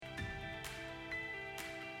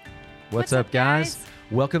What's up, guys?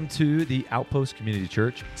 Welcome to the Outpost Community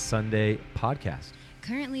Church Sunday podcast.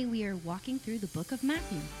 Currently, we are walking through the book of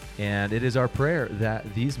Matthew. And it is our prayer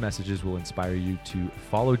that these messages will inspire you to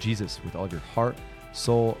follow Jesus with all of your heart,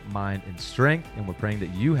 soul, mind, and strength. And we're praying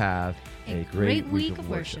that you have a great week of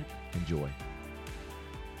worship. Enjoy.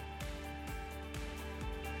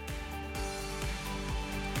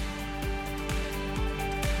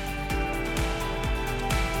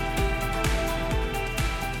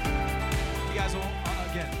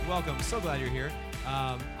 Welcome. So glad you're here.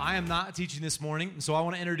 I am not teaching this morning, so I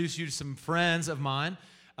want to introduce you to some friends of mine,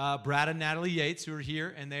 Brad and Natalie Yates, who are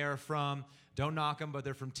here, and they are from, don't knock them, but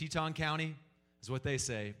they're from Teton County, is what they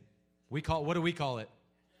say. What do we call it?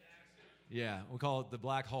 Jackson. Yeah, we call it the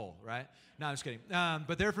black hole, right? No, I'm just kidding.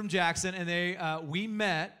 But they're from Jackson, and we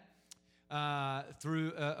met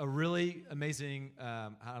through a really amazing, I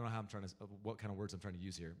don't know what kind of words I'm trying to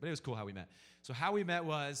use here, but it was cool how we met. So how we met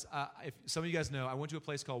was, if some of you guys know, I went to a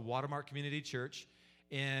place called Watermark Community Church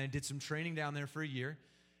and did some training down there for a year.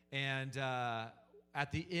 And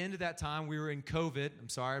at the end of that time, we were in COVID. I'm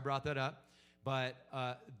sorry I brought that up. But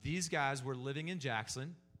these guys were living in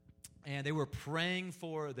Jackson, and they were praying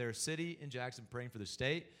for their city in Jackson, praying for their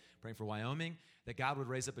state, praying for Wyoming, that God would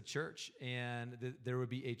raise up a church, and there would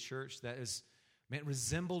be a church that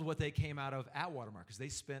resembled what they came out of at Watermark, because they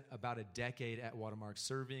spent about a decade at Watermark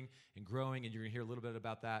serving and growing, and you're going to hear a little bit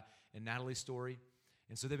about that in Natalie's story.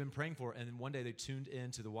 And so they've been praying for it, and then one day they tuned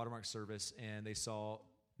into the Watermark service, and they saw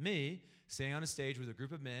me standing on a stage with a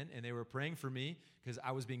group of men, and they were praying for me because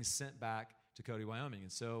I was being sent back to Cody, Wyoming.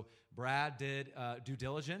 And so Brad did due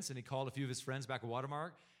diligence, and he called a few of his friends back at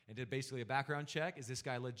Watermark and did basically a background check. Is this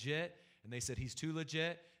guy legit? And they said, he's too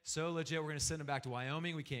legit. So legit, we're going to send him back to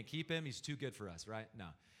Wyoming. We can't keep him. He's too good for us, right? No.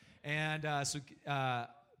 And so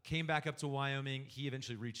came back up to Wyoming. He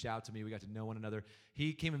eventually reached out to me. We got to know one another.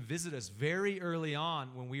 He came and visited us very early on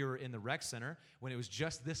when we were in the rec center, when it was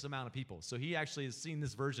just this amount of people. So he actually has seen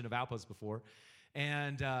this version of Outpost before.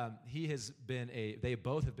 And they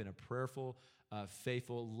both have been a prayerful,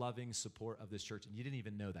 faithful, loving support of this church. And you didn't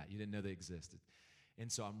even know that. You didn't know they existed.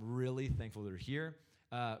 And so I'm really thankful they're here.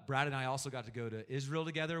 Brad and I also got to go to Israel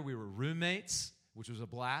together. We were roommates, which was a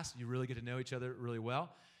blast. You really get to know each other really well.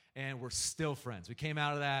 And we're still friends. We came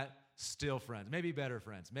out of that still friends. Maybe better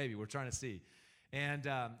friends. Maybe. We're trying to see. And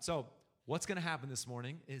so what's going to happen this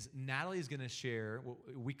morning is Natalie is going to share,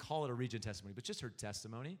 we call it a region testimony, but just her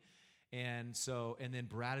testimony. And then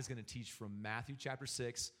Brad is going to teach from Matthew chapter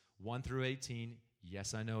 6, 1 through 18.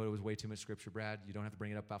 Yes, I know it was way too much scripture, Brad. You don't have to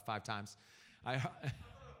bring it up about 5 times.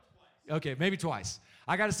 Okay, maybe twice.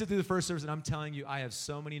 I got to sit through the first service, and I'm telling you, I have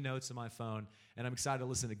so many notes on my phone, and I'm excited to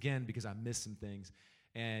listen again because I missed some things,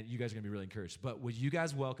 and you guys are going to be really encouraged. But would you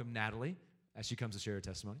guys welcome Natalie as she comes to share her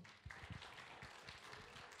testimony?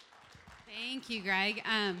 Thank you, Greg.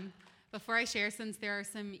 Before I share, since there are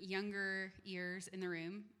some younger ears in the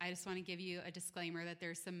room, I just want to give you a disclaimer that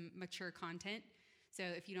there's some mature content. So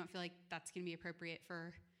if you don't feel like that's going to be appropriate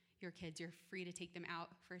for your kids, you're free to take them out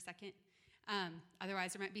for a second.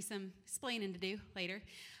 Otherwise, there might be some explaining to do later.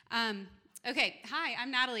 Okay, hi,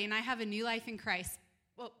 I'm Natalie, and I have a new life in Christ.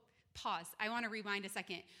 Well, pause. I want to rewind a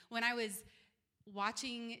second. When I was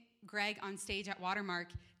watching Greg on stage at Watermark,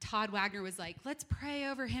 Todd Wagner was like, let's pray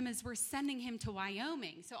over him as we're sending him to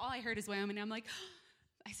Wyoming. So all I heard is Wyoming, and I'm like,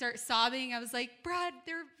 I start sobbing. I was like, Brad,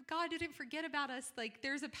 God didn't forget about us. Like,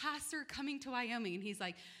 there's a pastor coming to Wyoming, and he's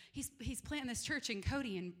like, he's planting this church in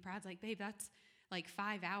Cody, and Brad's like, babe, that's like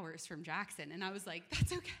 5 hours from Jackson. And I was like,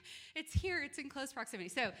 that's okay. It's here. It's in close proximity.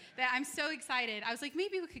 So I'm so excited. I was like,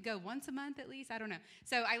 maybe we could go once a month at least. I don't know.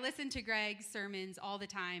 So I listen to Greg's sermons all the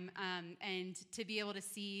time. And to be able to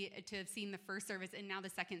have seen the first service and now the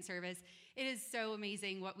second service, it is so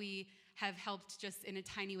amazing what we have helped just in a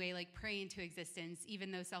tiny way, like pray into existence,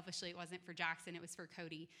 even though selfishly it wasn't for Jackson, it was for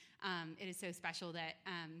Cody. It is so special that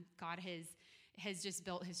God has just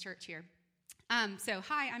built his church here.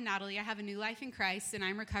 Hi, I'm Natalie. I have a new life in Christ, and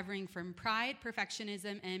I'm recovering from pride,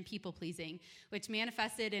 perfectionism, and people-pleasing, which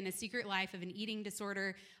manifested in a secret life of an eating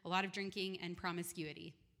disorder, a lot of drinking, and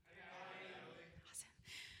promiscuity.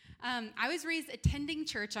 Awesome. I was raised attending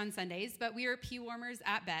church on Sundays, but we were pew warmers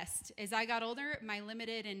at best. As I got older, my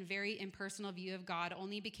limited and very impersonal view of God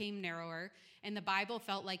only became narrower, and the Bible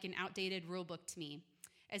felt like an outdated rule book to me.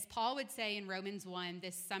 As Paul would say in Romans 1,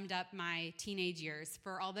 this summed up my teenage years.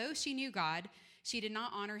 For although she knew God, she did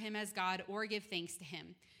not honor him as God or give thanks to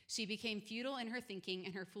him. She became futile in her thinking,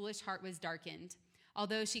 and her foolish heart was darkened.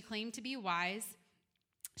 Although she claimed to be wise,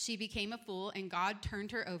 she became a fool, and God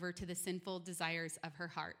turned her over to the sinful desires of her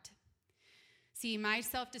heart. See, my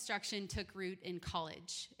self-destruction took root in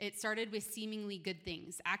college. It started with seemingly good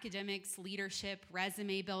things: academics, leadership,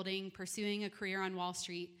 resume building, pursuing a career on Wall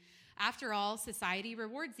Street. After all, society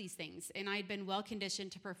rewards these things, and I had been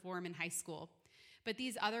well-conditioned to perform in high school. But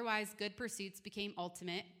these otherwise good pursuits became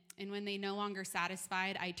ultimate, and when they no longer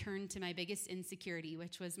satisfied, I turned to my biggest insecurity,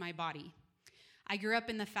 which was my body. I grew up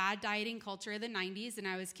in the fad dieting culture of the 90s, and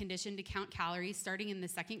I was conditioned to count calories starting in the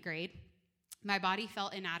second grade. My body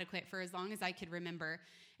felt inadequate for as long as I could remember,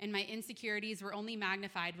 and my insecurities were only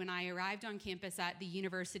magnified when I arrived on campus at the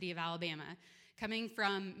University of Alabama. Coming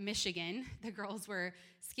from Michigan, the girls were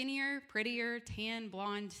skinnier, prettier, tan,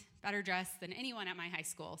 blonde, better dressed than anyone at my high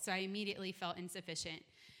school, so I immediately felt insufficient.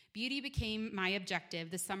 Beauty became my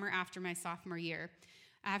objective the summer after my sophomore year.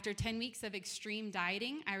 After 10 weeks of extreme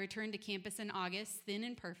dieting, I returned to campus in August, thin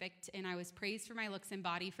and perfect, and I was praised for my looks and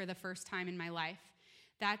body for the first time in my life.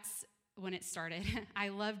 That's when it started. I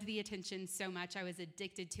loved the attention so much, I was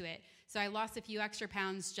addicted to it, so I lost a few extra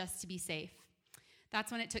pounds just to be safe.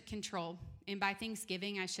 That's when it took control, and by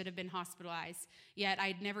Thanksgiving, I should have been hospitalized, yet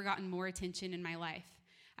I'd never gotten more attention in my life.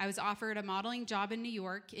 I was offered a modeling job in New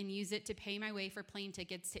York and used it to pay my way for plane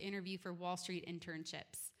tickets to interview for Wall Street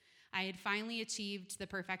internships. I had finally achieved the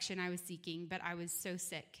perfection I was seeking, but I was so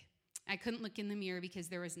sick. I couldn't look in the mirror because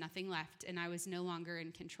there was nothing left, and I was no longer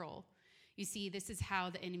in control. You see, this is how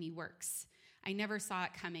the enemy works. I never saw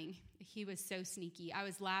it coming. He was so sneaky. I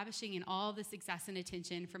was lavishing in all the success and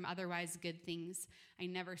attention from otherwise good things. I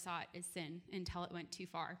never saw it as sin until it went too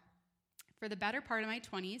far. For the better part of my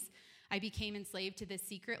 20s, I became enslaved to this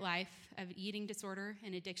secret life of eating disorder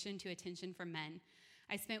and addiction to attention from men.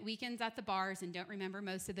 I spent weekends at the bars and don't remember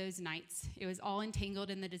most of those nights. It was all entangled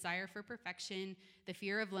in the desire for perfection, the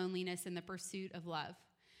fear of loneliness, and the pursuit of love.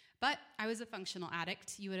 But I was a functional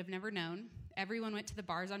addict. You would have never known. Everyone went to the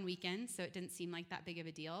bars on weekends, so it didn't seem like that big of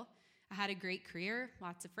a deal. I had a great career,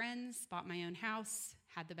 lots of friends, bought my own house,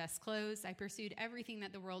 had the best clothes. I pursued everything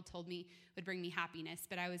that the world told me would bring me happiness,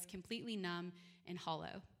 but I was completely numb and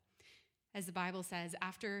hollow. As the Bible says,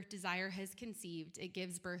 after desire has conceived, it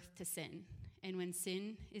gives birth to sin. And when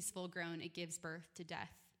sin is full grown, it gives birth to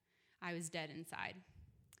death. I was dead inside.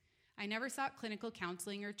 I never sought clinical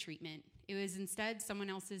counseling or treatment. It was instead someone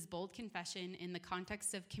else's bold confession in the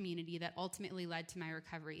context of community that ultimately led to my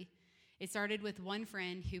recovery. It started with one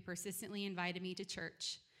friend who persistently invited me to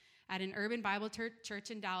church. At an urban Bible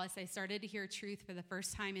church in Dallas, I started to hear truth for the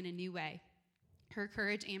first time in a new way. Her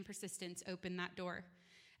courage and persistence opened that door.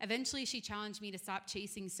 Eventually, she challenged me to stop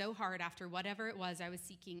chasing so hard after whatever it was I was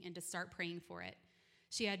seeking and to start praying for it.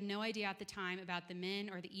 She had no idea at the time about the men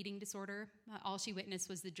or the eating disorder. All she witnessed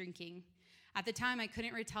was the drinking. At the time, I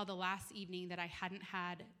couldn't retell the last evening that I hadn't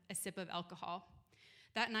had a sip of alcohol.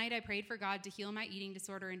 That night, I prayed for God to heal my eating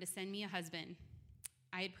disorder and to send me a husband.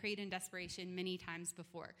 I had prayed in desperation many times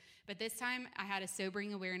before, but this time I had a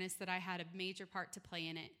sobering awareness that I had a major part to play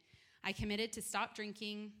in it. I committed to stop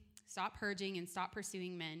drinking, stop purging, and stop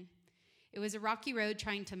pursuing men. It was a rocky road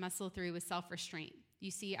trying to muscle through with self-restraint.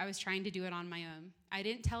 You see, I was trying to do it on my own. I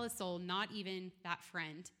didn't tell a soul, not even that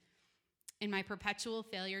friend. And my perpetual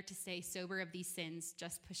failure to stay sober of these sins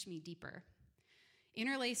just pushed me deeper.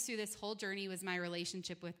 Interlaced through this whole journey was my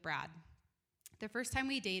relationship with Brad. The first time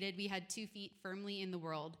we dated, we had 2 feet firmly in the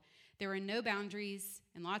world. There were no boundaries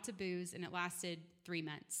and lots of booze, and it lasted 3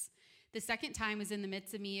 months. The second time was in the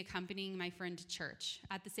midst of me accompanying my friend to church.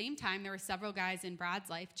 At the same time, there were several guys in Brad's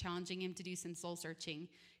life challenging him to do some soul searching.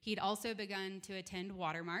 He'd also begun to attend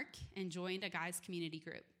Watermark and joined a guys' community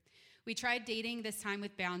group. We tried dating this time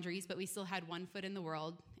with boundaries, but we still had 1 foot in the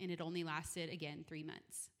world, and it only lasted, again, 3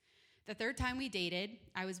 months. The third time we dated,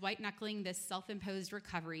 I was white-knuckling this self-imposed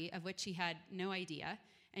recovery of which he had no idea,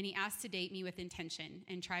 and he asked to date me with intention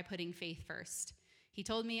and try putting faith first. He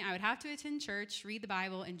told me I would have to attend church, read the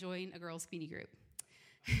Bible, and join a girls' community group.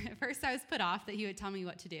 At first, I was put off that he would tell me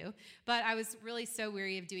what to do, but I was really so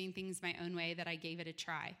weary of doing things my own way that I gave it a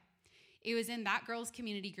try. It was in that girls'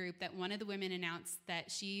 community group that one of the women announced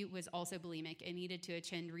that she was also bulimic and needed to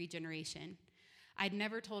attend regeneration. I'd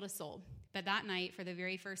never told a soul, but that night, for the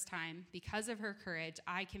very first time, because of her courage,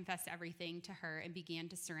 I confessed everything to her and began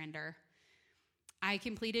to surrender. I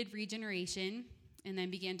completed regeneration and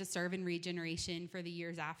then began to serve in regeneration for the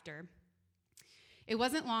years after. It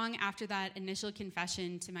wasn't long after that initial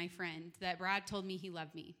confession to my friend that Brad told me he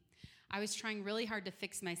loved me. I was trying really hard to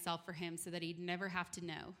fix myself for him so that he'd never have to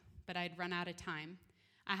know, but I'd run out of time.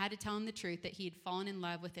 I had to tell him the truth that he had fallen in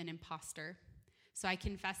love with an imposter. So I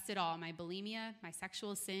confessed it all, my bulimia, my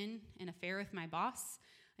sexual sin, an affair with my boss,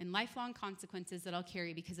 and lifelong consequences that I'll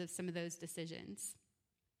carry because of some of those decisions.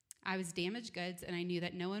 I was damaged goods, and I knew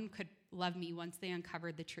that no one could love me once they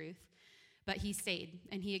uncovered the truth. But he stayed,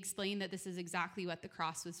 and he explained that this is exactly what the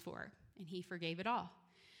cross was for, and he forgave it all.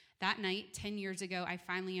 That night, 10 years ago, I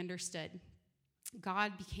finally understood.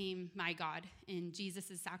 God became my God, and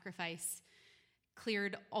Jesus' sacrifice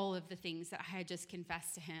cleared all of the things that I had just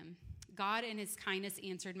confessed to him. God in his kindness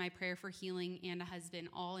answered my prayer for healing and a husband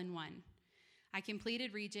all in one. I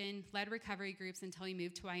completed Region, led recovery groups until we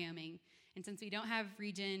moved to Wyoming. And since we don't have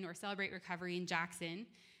Region or Celebrate Recovery in Jackson,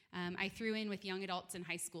 I threw in with young adults and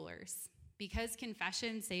high schoolers. Because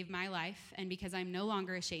confession saved my life, and because I'm no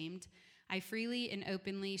longer ashamed, I freely and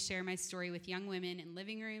openly share my story with young women in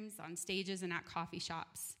living rooms, on stages, and at coffee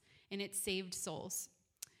shops. And it saved souls.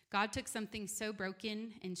 God took something so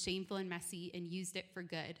broken and shameful and messy and used it for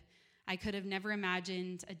good. I could have never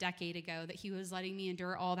imagined a decade ago that he was letting me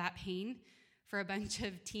endure all that pain for a bunch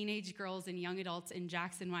of teenage girls and young adults in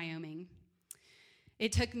Jackson, Wyoming.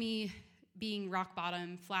 It took me being rock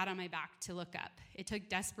bottom, flat on my back, to look up. It took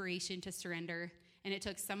desperation to surrender, and it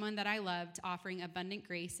took someone that I loved offering abundant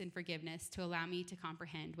grace and forgiveness to allow me to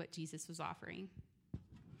comprehend what Jesus was offering.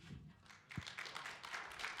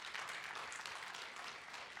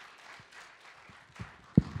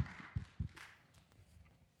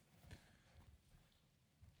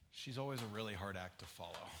 She's always a really hard act to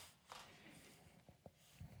follow.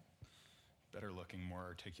 Better looking, more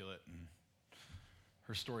articulate, and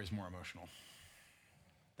her story's more emotional.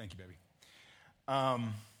 Thank you, baby.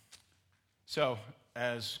 So,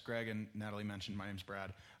 as Greg and Natalie mentioned, my name's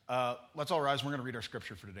Brad. Let's all rise. We're going to read our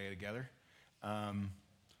scripture for today together.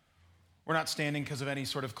 We're not standing because of any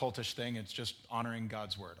sort of cultish thing. It's just honoring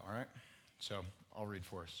God's word, all right? So, I'll read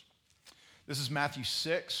for us. This is Matthew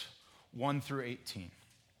 6, 1 through 18.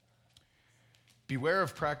 Beware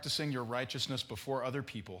of practicing your righteousness before other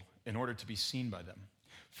people in order to be seen by them,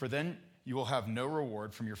 for then you will have no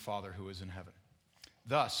reward from your Father who is in heaven.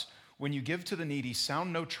 Thus, when you give to the needy,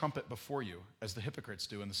 sound no trumpet before you, as the hypocrites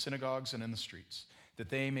do in the synagogues and in the streets, that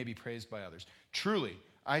they may be praised by others. Truly,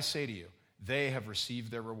 I say to you, they have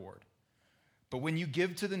received their reward. But when you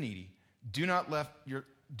give to the needy, do not let your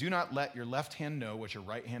left hand know what your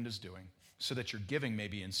right hand is doing, so that your giving may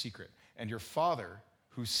be in secret, and your Father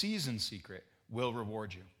who sees in secret will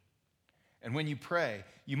reward you. And when you pray,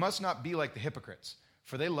 you must not be like the hypocrites,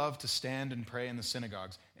 for they love to stand and pray in the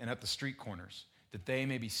synagogues and at the street corners, that they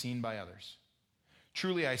may be seen by others.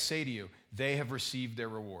 Truly, I say to you, they have received their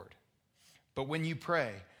reward. But when you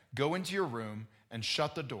pray, go into your room and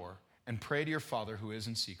shut the door and pray to your Father who is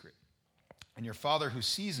in secret. And your Father who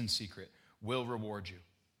sees in secret will reward you.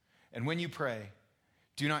 And when you pray,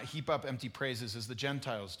 do not heap up empty praises as the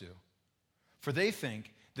Gentiles do, for they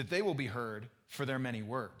think that they will be heard for their many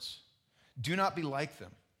words. Do not be like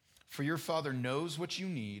them, for your Father knows what you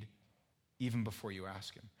need even before you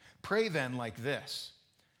ask him. Pray then like this: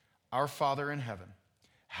 Our Father in heaven,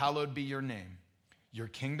 hallowed be your name. Your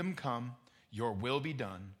kingdom come, your will be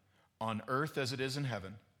done, on earth as it is in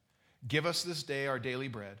heaven. Give us this day our daily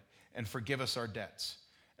bread, and forgive us our debts,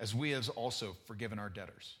 as we have also forgiven our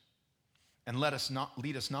debtors. And lead us not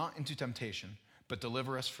into temptation, but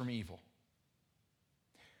deliver us from evil.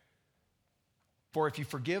 For if you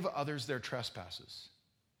forgive others their trespasses,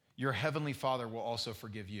 your heavenly Father will also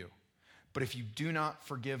forgive you. But if you do not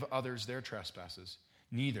forgive others their trespasses,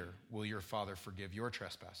 neither will your Father forgive your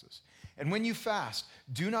trespasses. And when you fast,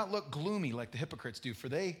 do not look gloomy like the hypocrites do, for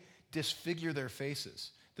they disfigure their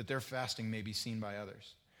faces, that their fasting may be seen by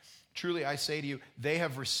others. Truly, I say to you, they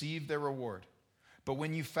have received their reward. But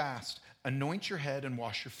when you fast, anoint your head and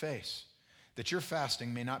wash your face, that your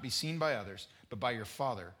fasting may not be seen by others, but by your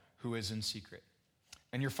Father who is in secret.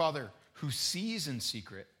 And your Father who sees in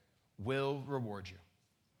secret will reward you.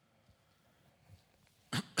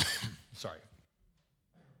 Sorry.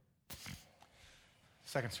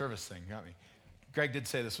 Second service thing got me. Greg did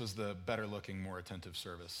say this was the better looking, more attentive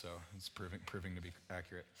service, so it's proving to be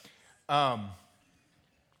accurate. We're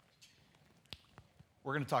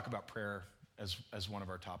going to talk about prayer as one of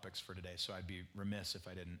our topics for today, so I'd be remiss if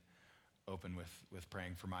I didn't open with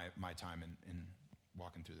praying for my time in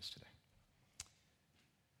walking through this today.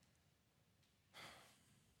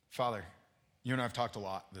 Father, you and I have talked a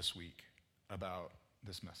lot this week about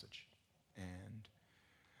this message, and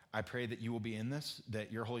I pray that you will be in this,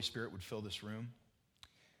 that your Holy Spirit would fill this room.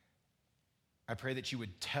 I pray that you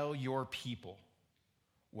would tell your people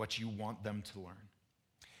what you want them to learn,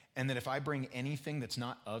 and that if I bring anything that's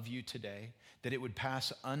not of you today, that it would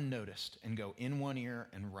pass unnoticed and go in one ear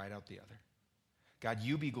and right out the other. God,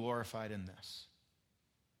 you be glorified in this.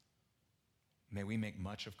 May we make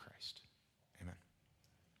much of Christ. Amen.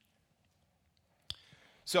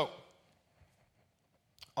 So,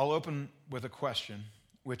 I'll open with a question,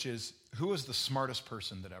 which is, who is the smartest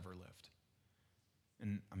person that ever lived?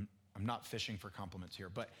 And I'm not fishing for compliments here,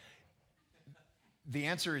 but the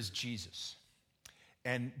answer is Jesus.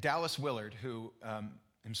 And Dallas Willard, who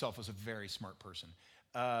himself was a very smart person,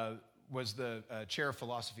 was the chair of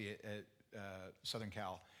philosophy at Southern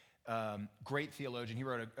Cal. Great theologian. He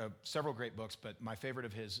wrote several great books, but my favorite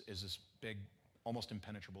of his is this big, almost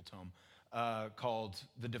impenetrable tome called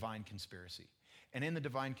The Divine Conspiracy. And in The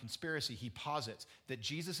Divine Conspiracy, he posits that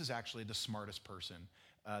Jesus is actually the smartest person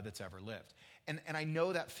that's ever lived. And I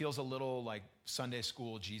know that feels a little like Sunday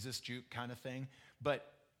school Jesus juke kind of thing,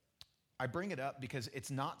 but I bring it up because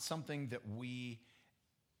it's not something that we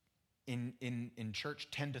in church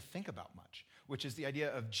tend to think about much, which is the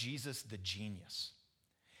idea of Jesus the genius.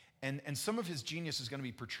 And some of his genius is going to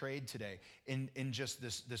be portrayed today in just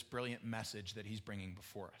this brilliant message that he's bringing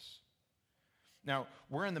before us. Now,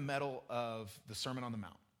 we're in the middle of the Sermon on the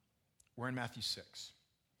Mount. We're in Matthew 6.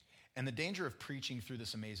 And the danger of preaching through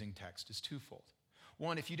this amazing text is twofold.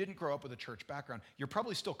 One, if you didn't grow up with a church background, you're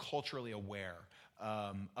probably still culturally aware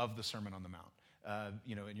of the Sermon on the Mount. And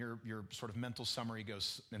your sort of mental summary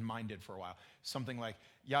goes, and mine did for a while, something like,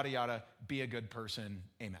 yada, yada, be a good person,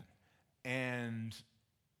 amen. And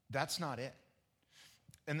that's not it.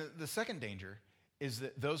 And the second danger is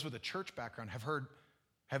that those with a church background have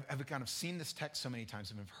kind of seen this text so many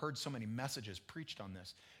times and have heard so many messages preached on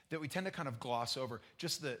this that we tend to kind of gloss over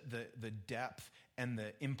just the depth and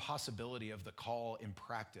the impossibility of the call in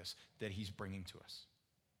practice that he's bringing to us.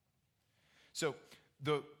 So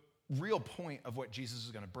the real point of what Jesus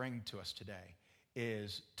is going to bring to us today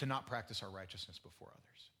is to not practice our righteousness before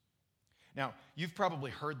others. Now, you've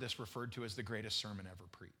probably heard this referred to as the greatest sermon ever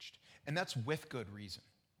preached, and that's with good reason.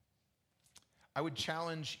 I would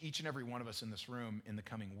challenge each and every one of us in this room in the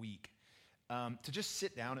coming week to just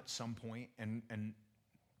sit down at some point and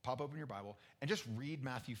pop open your Bible and just read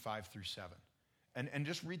Matthew 5 through 7. And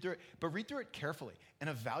just read through it, but read through it carefully and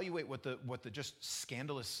evaluate what the just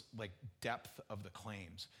scandalous depth of the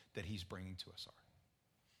claims that he's bringing to us are.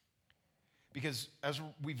 Because as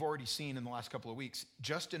we've already seen in the last couple of weeks,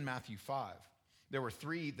 just in Matthew 5, there were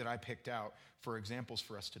 3 that I picked out for examples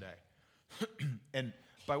for us today. And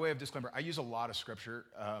by way of disclaimer, I use a lot of scripture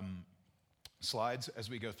slides as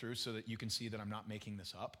we go through so that you can see that I'm not making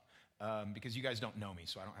this up because you guys don't know me,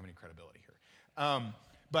 so I don't have any credibility here.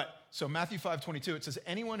 So Matthew 5:22, it says,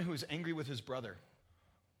 anyone who is angry with his brother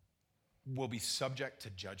will be subject to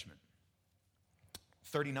judgment.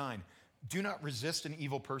 39, do not resist an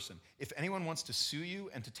evil person. If anyone wants to sue you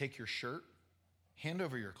and to take your shirt, hand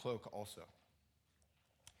over your cloak also.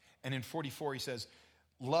 And in 44, he says,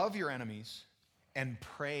 love your enemies and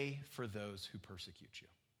pray for those who persecute you.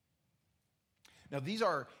 Now, these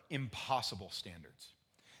are impossible standards.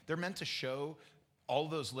 They're meant to show all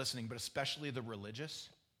those listening, but especially the religious,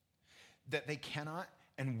 that they cannot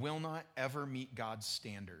and will not ever meet God's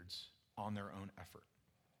standards on their own effort.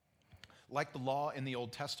 Like the law in the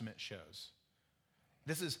Old Testament shows,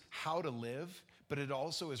 this is how to live, but it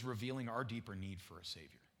also is revealing our deeper need for a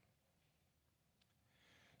Savior.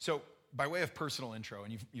 So, by way of personal intro,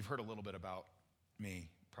 and you've heard a little bit about me,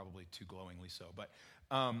 probably too glowingly so, but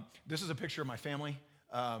this is a picture of my family.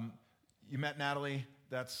 You met Natalie,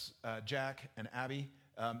 that's Jack and Abby.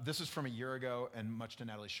 This is from a year ago, and much to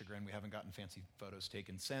Natalie's chagrin, we haven't gotten fancy photos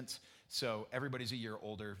taken since. So everybody's a year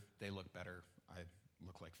older. They look better. I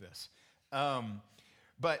look like this.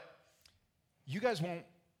 But you guys won't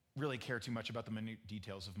really care too much about the minute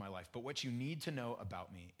details of my life. But what you need to know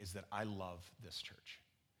about me is that I love this church.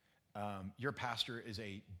 Your pastor is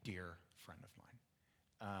a dear friend of mine.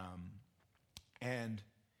 And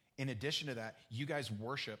in addition to that, you guys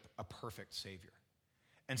worship a perfect Savior.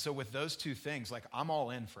 And so with those two things, I'm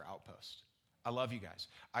all in for Outpost. I love you guys.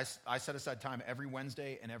 I set aside time every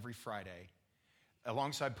Wednesday and every Friday,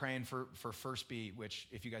 alongside praying for First B, which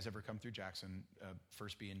if you guys ever come through Jackson,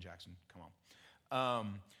 First B in Jackson, come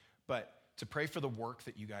on. But to pray for the work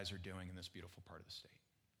that you guys are doing in this beautiful part of the state.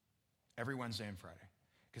 Every Wednesday and Friday.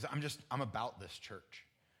 Because I'm about this church.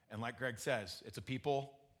 And like Greg says, it's a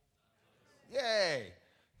people. Yay!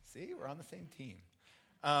 See, we're on the same team.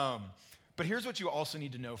 But here's what you also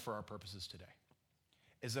need to know for our purposes today,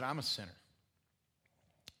 is that I'm a sinner.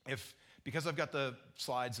 Because I've got the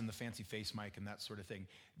slides and the fancy face mic and that sort of thing,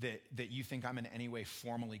 that you think I'm in any way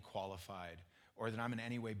formally qualified or that I'm in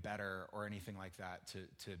any way better or anything like that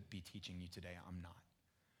to be teaching you today, I'm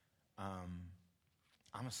not.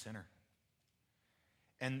 I'm a sinner.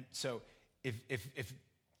 And so if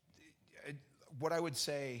what I would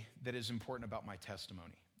say that is important about my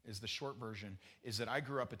testimony is the short version is that I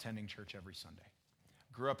grew up attending church every Sunday.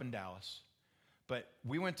 Grew up in Dallas, but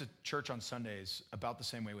we went to church on Sundays about the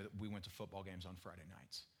same way we went to football games on Friday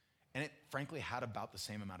nights. And it frankly had about the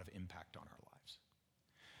same amount of impact on our lives.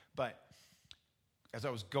 But as I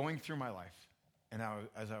was going through my life, and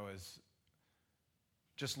as I was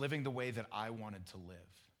just living the way that I wanted to live,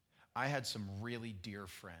 I had some really dear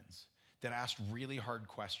friends that asked really hard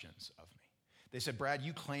questions of me. They said, Brad,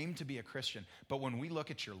 you claim to be a Christian, but when we look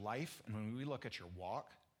at your life and when we look at your walk,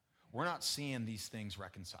 we're not seeing these things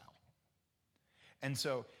reconcile. And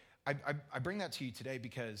so I bring that to you today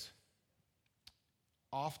because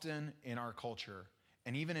often in our culture,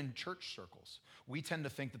 and even in church circles, we tend to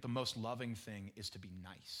think that the most loving thing is to be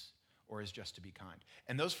nice or is just to be kind.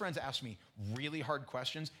 And those friends asked me really hard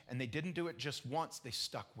questions, and they didn't do it just once. They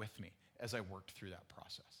stuck with me as I worked through that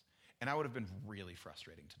process. And I would have been really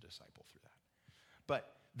frustrating to disciple through that.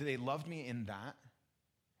 But they loved me in that,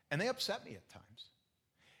 and they upset me at times.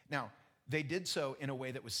 Now, they did so in a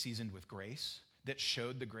way that was seasoned with grace, that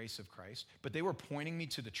showed the grace of Christ, but they were pointing me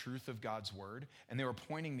to the truth of God's word, and they were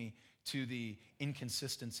pointing me to the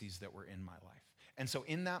inconsistencies that were in my life. And so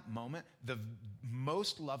in that moment, the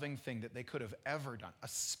most loving thing that they could have ever done,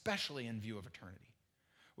 especially in view of eternity,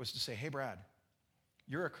 was to say, hey, Brad,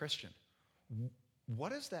 you're a Christian.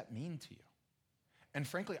 What does that mean to you? And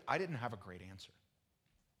frankly, I didn't have a great answer.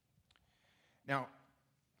 Now,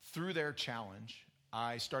 through their challenge,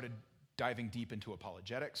 I started diving deep into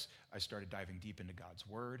apologetics. I started diving deep into God's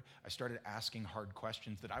word. I started asking hard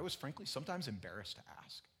questions that I was frankly sometimes embarrassed to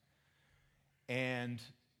ask. And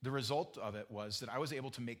the result of it was that I was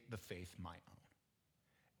able to make the faith my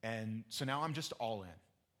own. And so now I'm just all in.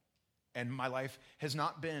 And my life has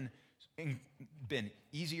not been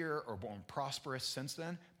easier or more prosperous since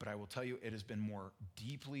then, but I will tell you it has been more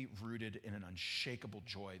deeply rooted in an unshakable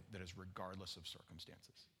joy that is regardless of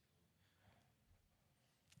circumstances.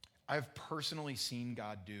 I've personally seen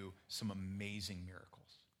God do some amazing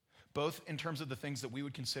miracles, both in terms of the things that we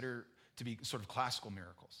would consider to be sort of classical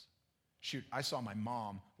miracles. Shoot, I saw my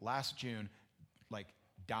mom last June,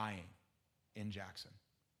 dying in Jackson.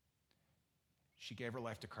 She gave her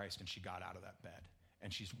life to Christ and she got out of that bed.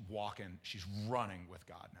 And she's running with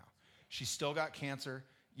God now. She's still got cancer.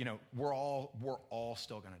 We're all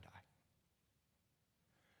still going to die.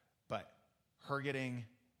 But her getting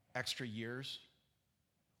extra years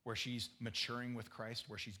where she's maturing with Christ,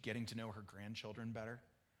 where she's getting to know her grandchildren better,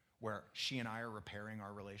 where she and I are repairing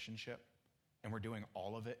our relationship, and we're doing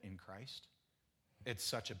all of it in Christ, it's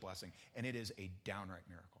such a blessing. And it is a downright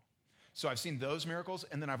miracle. So I've seen those miracles,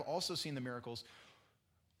 and then I've also seen the miracles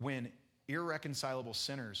when irreconcilable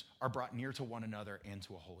sinners are brought near to one another and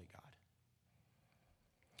to a holy God.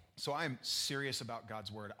 So I'm serious about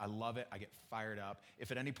God's word. I love it. I get fired up.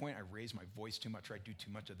 If at any point I raise my voice too much or I do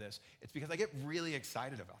too much of this, it's because I get really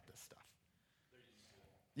excited about this stuff.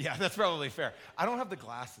 Yeah, that's probably fair. I don't have the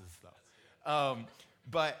glasses, though.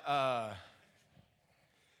 But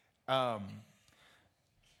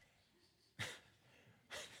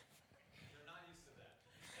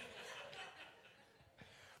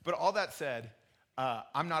all that said,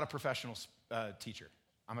 I'm not a professional teacher.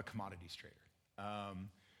 I'm a commodities trader.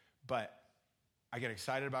 But I get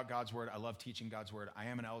excited about God's word. I love teaching God's word. I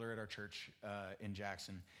am an elder at our church in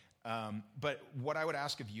Jackson. But what I would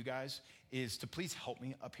ask of you guys is to please help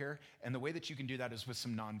me up here. And the way that you can do that is with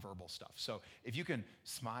some nonverbal stuff. So if you can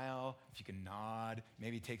smile, if you can nod,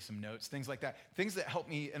 maybe take some notes, things like that. Things that help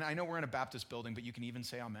me. And I know we're in a Baptist building, but you can even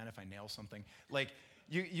say amen if I nail something.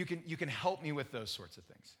 You can help me with those sorts of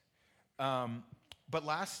things. But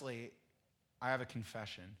lastly, I have a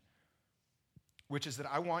confession, which is that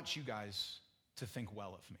I want you guys to think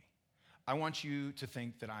well of me. I want you to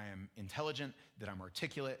think that I am intelligent, that I'm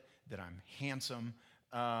articulate, that I'm handsome,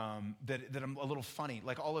 that I'm a little funny,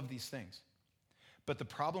 like all of these things. But the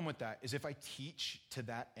problem with that is if I teach to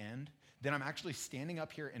that end, then I'm actually standing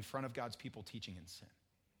up here in front of God's people teaching in sin.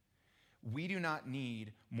 We do not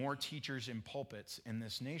need more teachers in pulpits in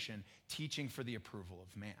this nation teaching for the approval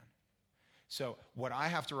of man. So what I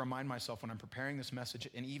have to remind myself when I'm preparing this message,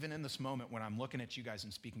 and even in this moment when I'm looking at you guys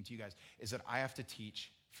and speaking to you guys, is that I have to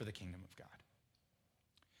teach for the kingdom of God.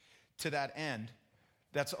 To that end,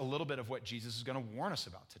 that's a little bit of what Jesus is going to warn us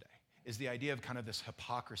about today, is the idea of kind of this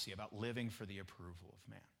hypocrisy about living for the approval of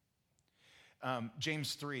man.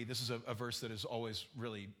 James 3, this is a verse that is always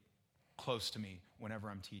really close to me whenever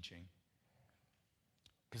I'm teaching,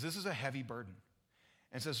 because this is a heavy burden.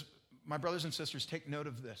 And it says, my brothers and sisters, take note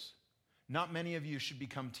of this. Not many of you should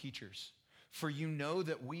become teachers, for you know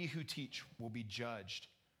that we who teach will be judged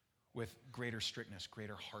with greater strictness,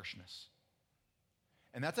 greater harshness.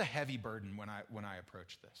 And that's a heavy burden when I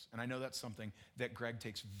approach this. And I know that's something that Greg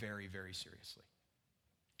takes very, very seriously.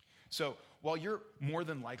 So while you're more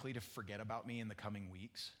than likely to forget about me in the coming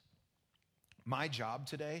weeks, My job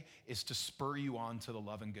today is to spur you on to the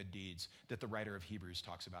love and good deeds that the writer of Hebrews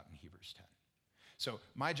talks about in Hebrews 10. So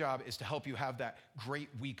my job is to help you have that great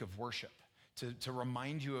week of worship, to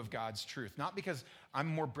remind you of God's truth. Not because I'm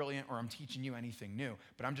more brilliant or I'm teaching you anything new,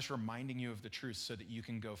 but I'm just reminding you of the truth so that you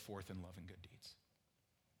can go forth in love and good deeds.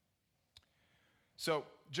 So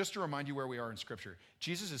just to remind you where we are in Scripture,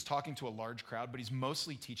 Jesus is talking to a large crowd, but he's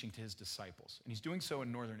mostly teaching to his disciples. And he's doing so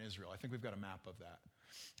in northern Israel. I think we've got a map of that.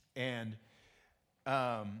 And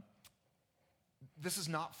this is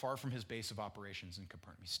not far from his base of operations in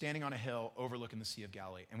Capernaum. He's standing on a hill overlooking the Sea of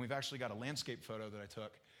Galilee. And we've actually got a landscape photo that I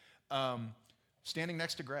took standing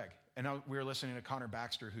next to Greg. And now we were listening to Connor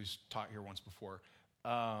Baxter, who's taught here once before.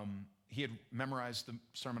 He had memorized the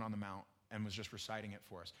Sermon on the Mount and was just reciting it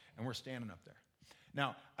for us. And we're standing up there.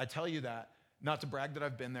 Now, I tell you that not to brag that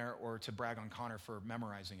I've been there or to brag on Connor for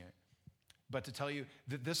memorizing it, but to tell you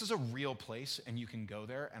that this is a real place and you can go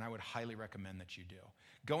there, and I would highly recommend that you do.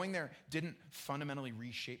 Going there didn't fundamentally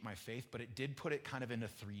reshape my faith, but it did put it kind of into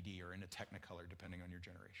 3D or into Technicolor, depending on your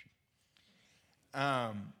generation.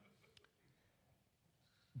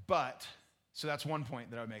 So that's one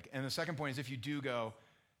point that I would make. And the second point is if you do go,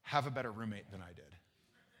 have a better roommate than I did,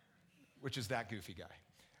 which is that goofy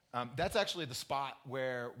guy. That's actually the spot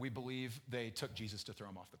where we believe they took Jesus to throw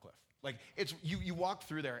him off the cliff. Like, it's you walk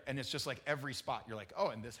through there, and it's just like every spot. You're like, oh,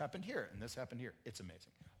 and this happened here, and this happened here. It's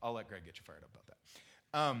amazing. I'll let Greg get you fired up about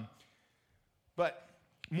that. But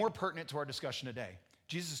more pertinent to our discussion today,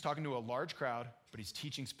 Jesus is talking to a large crowd, but he's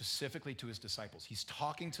teaching specifically to his disciples. He's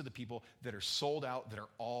talking to the people that are sold out, that are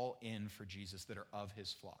all in for Jesus, that are of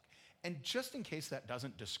his flock. And just in case that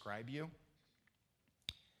doesn't describe you,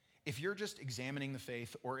 if you're just examining the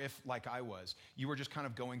faith, or if, like I was, you were just kind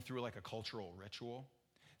of going through like a cultural ritual,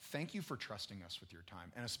 thank you for trusting us with your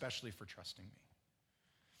time, and especially for trusting me.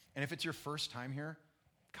 And if it's your first time here,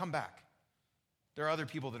 come back. There are other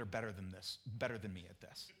people that are better than me at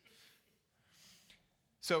this.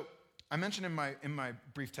 So I mentioned in my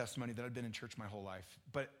brief testimony that I'd been in church my whole life,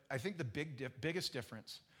 but I think the biggest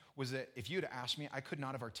difference was that if you had asked me, I could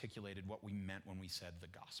not have articulated what we meant when we said the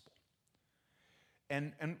gospel.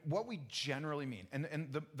 And what we generally mean,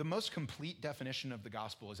 and the most complete definition of the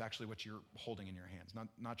gospel is actually what you're holding in your hands,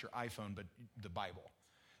 not your iPhone, but the Bible.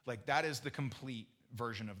 Like, that is the complete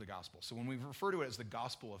version of the gospel. So when we refer to it as the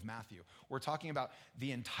Gospel of Matthew, we're talking about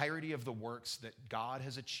the entirety of the works that God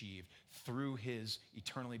has achieved through his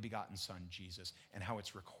eternally begotten Son, Jesus, and how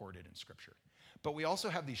it's recorded in Scripture. But we also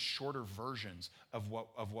have these shorter versions of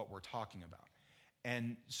what we're talking about.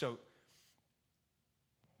 And so,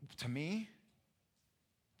 to me,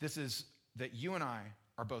 this is that you and I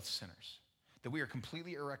are both sinners, that we are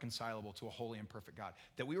completely irreconcilable to a holy and perfect God,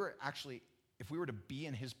 that we were actually, if we were to be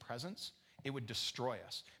in his presence, it would destroy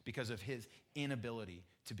us because of his inability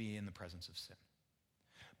to be in the presence of sin.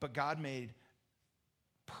 But God made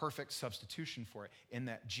perfect substitution for it in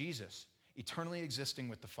that Jesus, eternally existing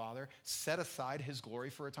with the Father, set aside his glory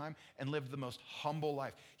for a time and lived the most humble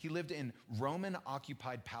life. He lived in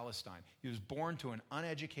Roman-occupied Palestine. He was born to an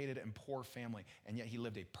uneducated and poor family, and yet he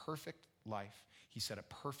lived a perfect life. He set a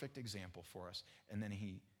perfect example for us, and then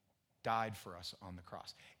he died for us on the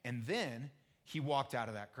cross. And then he walked out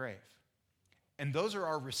of that grave. And those are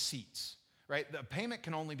our receipts, right? The payment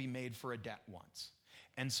can only be made for a debt once.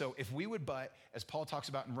 And so if we would but, as Paul talks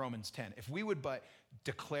about in Romans 10, if we would but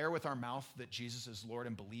declare with our mouth that Jesus is Lord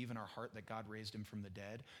and believe in our heart that God raised him from the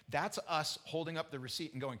dead, that's us holding up the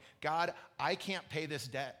receipt and going, God, I can't pay this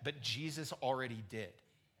debt, but Jesus already did.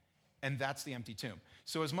 And that's the empty tomb.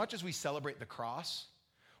 So as much as we celebrate the cross,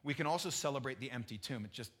 we can also celebrate the empty tomb.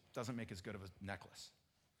 It just doesn't make as good of a necklace.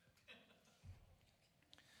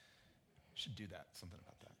 Should do that, something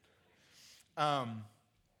about that.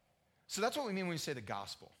 So that's what we mean when we say the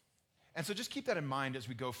gospel. And so just keep that in mind as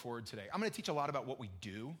we go forward today. I'm going to teach a lot about what we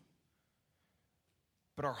do,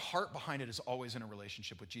 but our heart behind it is always in a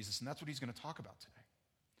relationship with Jesus, and that's what he's going to talk about today.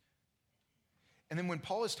 And then when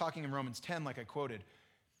Paul is talking in Romans 10, like I quoted,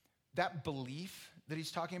 that belief that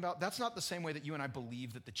he's talking about, that's not the same way that you and I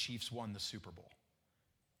believe that the Chiefs won the Super Bowl.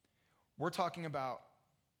 We're talking about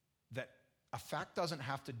that a fact doesn't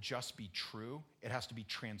have to just be true, it has to be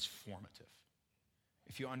transformative,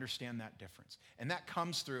 if you understand that difference. And that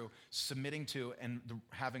comes through submitting to and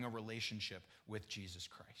having a relationship with Jesus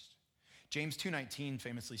Christ. James 2:19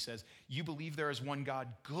 famously says, you believe there is one God,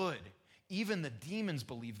 good. Even the demons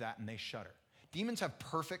believe that and they shudder. Demons have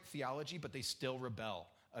perfect theology, but they still rebel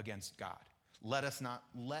against God. Let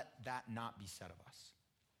that not be said of us.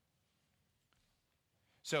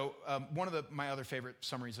 So one of my other favorite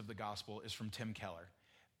summaries of the gospel is from Tim Keller.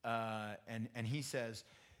 And he says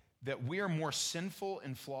that we are more sinful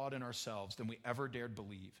and flawed in ourselves than we ever dared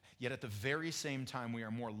believe. Yet at the very same time, we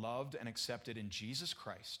are more loved and accepted in Jesus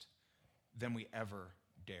Christ than we ever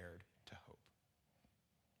dared to hope.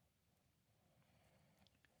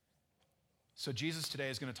 So Jesus today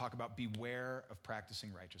is going to talk about beware of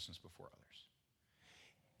practicing righteousness before others.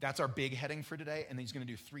 That's our big heading for today, and then he's going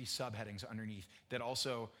to do 3 subheadings underneath that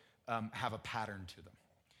also have a pattern to them.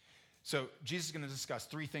 So Jesus is going to discuss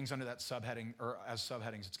 3 things under that subheading, or as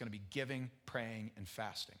subheadings. It's going to be giving, praying, and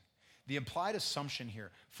fasting. The implied assumption here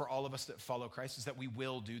for all of us that follow Christ is that we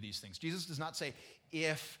will do these things. Jesus does not say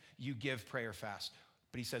if you give, pray, or fast,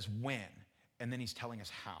 but he says when, and then he's telling us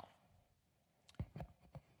how.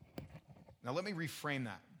 Now let me reframe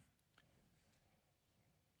that.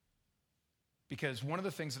 Because one of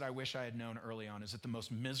the things that I wish I had known early on is that the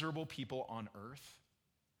most miserable people on earth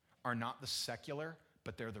are not the secular,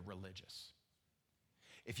 but they're the religious.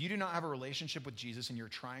 If you do not have a relationship with Jesus and you're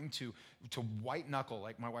trying to white knuckle,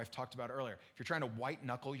 like my wife talked about earlier, if you're trying to white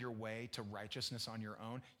knuckle your way to righteousness on your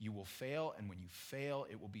own, you will fail, and when you fail,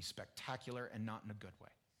 it will be spectacular and not in a good way.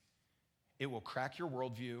 It will crack your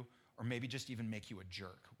worldview or maybe just even make you a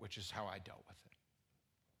jerk, which is how I dealt with it.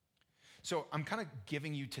 So I'm kind of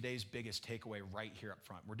giving you today's biggest takeaway right here up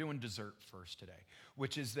front. We're doing dessert first today,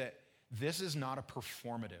 which is that this is not a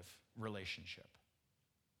performative relationship.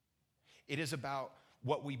 It is about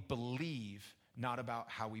what we believe, not about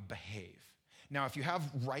how we behave. Now, if you have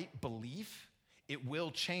right belief, it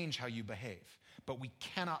will change how you behave, but we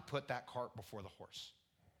cannot put that cart before the horse.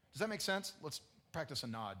 Does that make sense? Let's practice a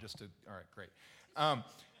nod all right, great.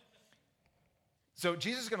 So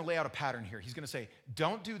Jesus is going to lay out a pattern here. He's going to say,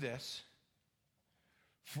 don't do this,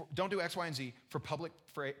 don't do X, Y, and Z for public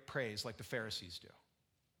praise like the Pharisees do.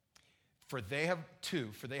 For they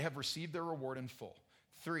have received their reward in full.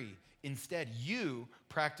 3, instead, you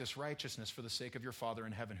practice righteousness for the sake of your Father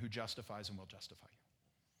in heaven who justifies and will justify you.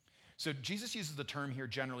 So Jesus uses the term here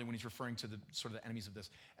generally when he's referring to the sort of the enemies of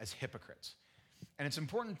this as hypocrites. And it's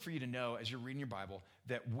important for you to know as you're reading your Bible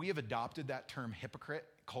that we have adopted that term hypocrite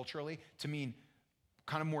culturally to mean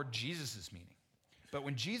kind of more Jesus's meaning. But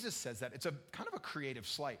when Jesus says that, it's a kind of a creative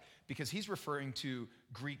slight because he's referring to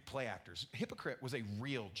Greek play actors. Hypocrite was a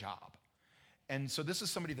real job. And so this is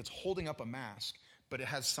somebody that's holding up a mask, but it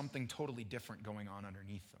has something totally different going on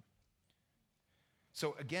underneath them.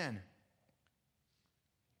 So again,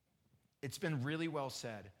 it's been really well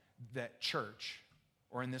said that church,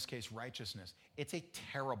 or in this case, righteousness, it's a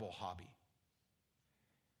terrible hobby.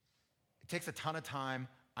 It takes a ton of time.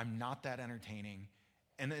 I'm not that entertaining.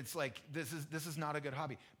 And it's like, this is not a good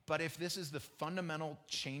hobby. But if this is the fundamental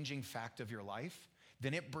changing fact of your life,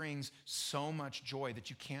 then it brings so much joy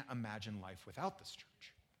that you can't imagine life without this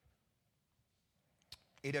church.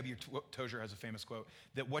 A.W. Tozer has a famous quote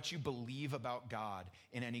that what you believe about God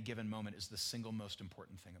in any given moment is the single most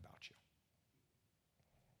important thing about you.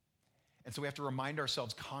 And so we have to remind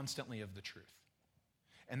ourselves constantly of the truth.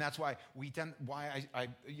 And that's why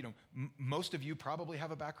most of you probably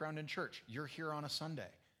have a background in church. You're here on a Sunday.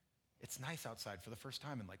 It's nice outside for the first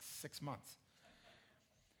time in like 6 months.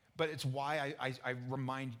 But it's why I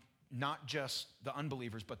remind not just the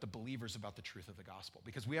unbelievers, but the believers about the truth of the gospel,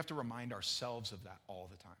 because we have to remind ourselves of that all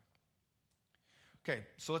the time. Okay,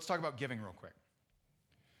 so let's talk about giving real quick.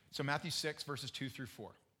 So Matthew 6, verses 2 through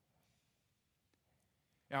 4.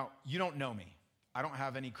 Now, you don't know me. I don't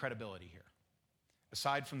have any credibility here,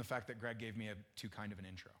 aside from the fact that Greg gave me too kind of an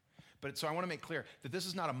intro. But so I want to make clear that this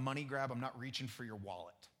is not a money grab. I'm not reaching for your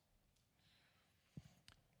wallet.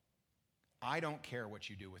 I don't care what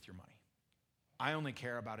you do with your money. I only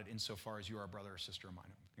care about it insofar as you are a brother or sister of mine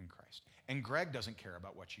in Christ. And Greg doesn't care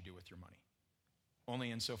about what you do with your money, only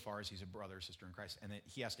insofar as he's a brother or sister in Christ, and that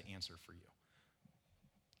he has to answer for you.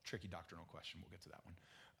 Tricky doctrinal question. We'll get to that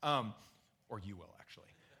one. Or you will, actually.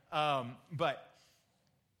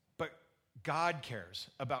 But God cares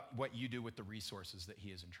about what you do with the resources that he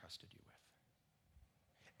has entrusted you with.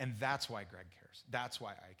 And that's why Greg cares. That's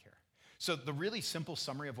why I care. So the really simple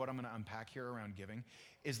summary of what I'm going to unpack here around giving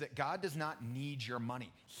is that God does not need your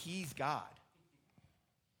money. He's God.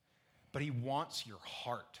 But he wants your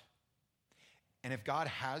heart. And if God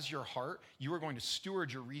has your heart, you are going to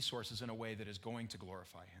steward your resources in a way that is going to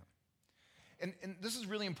glorify him. And this is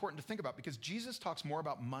really important to think about because Jesus talks more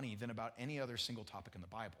about money than about any other single topic in the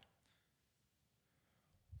Bible.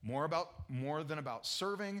 More than about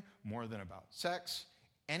serving, more than about sex,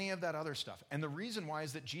 any of that other stuff. And the reason why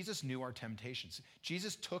is that Jesus knew our temptations.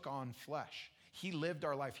 Jesus took on flesh. He lived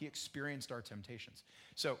our life. He experienced our temptations.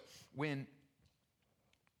 So when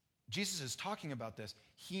Jesus is talking about this,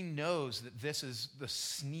 he knows that this is the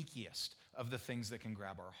sneakiest of the things that can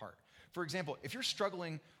grab our heart. For example, if you're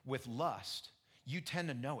struggling with lust, you tend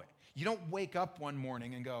to know it. You don't wake up one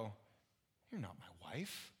morning and go, "You're not my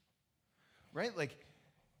wife," right? Like,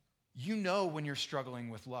 you know when you're struggling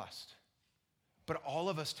with lust. But all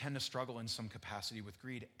of us tend to struggle in some capacity with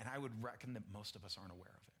greed, and I would reckon that most of us aren't aware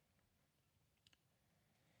of it.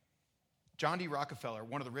 John D. Rockefeller,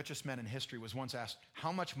 one of the richest men in history, was once asked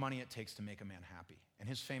how much money it takes to make a man happy. And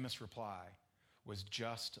his famous reply was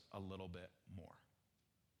just a little bit more.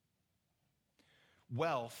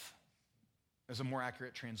 Wealth is a more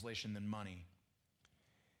accurate translation than money.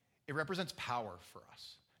 It represents power for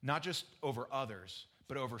us, not just over others,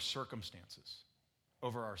 but over circumstances,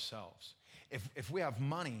 over ourselves. If we have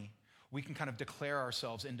money, we can kind of declare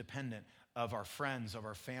ourselves independent of our friends, of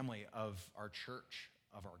our family, of our church,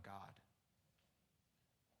 of our God.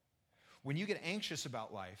 When you get anxious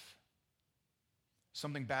about life,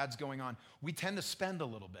 something bad's going on, we tend to spend a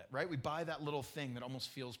little bit, right? We buy that little thing that almost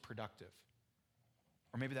feels productive.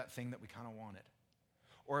 Or maybe that thing that we kind of wanted.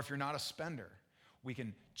 Or if you're not a spender, we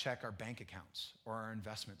can check our bank accounts or our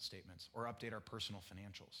investment statements or update our personal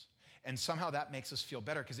financials. And somehow that makes us feel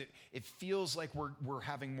better because it feels like we're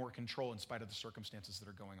having more control in spite of the circumstances that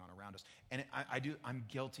are going on around us. And I'm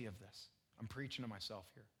guilty of this. I'm preaching to myself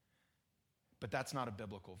here. But that's not a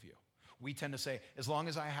biblical view. We tend to say, as long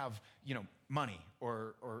as I have, money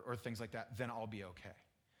or things like that, then I'll be okay.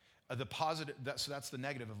 The positive, so that's the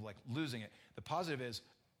negative of like losing it. The positive is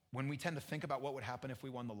when we tend to think about what would happen if we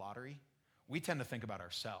won the lottery, we tend to think about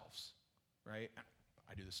ourselves, right?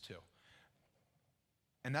 I do this too.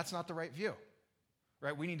 And that's not the right view,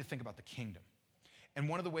 right? We need to think about the kingdom. And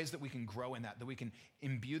one of the ways that we can grow in that we can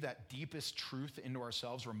imbue that deepest truth into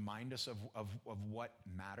ourselves, remind us of what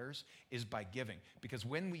matters, is by giving. Because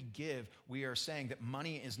when we give, we are saying that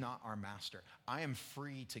money is not our master. I am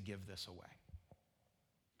free to give this away.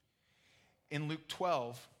 In Luke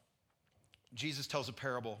 12, Jesus tells a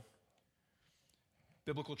parable.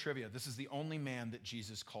 Biblical trivia, this is the only man that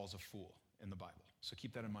Jesus calls a fool in the Bible. So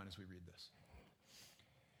keep that in mind as we read this.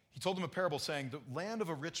 He told him a parable saying, the land of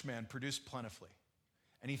a rich man produced plentifully.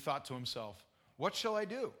 And he thought to himself, what shall I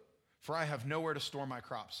do? For I have nowhere to store my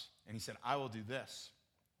crops. And he said, I will do this.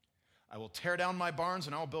 I will tear down my barns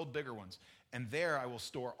and I will build bigger ones. And there I will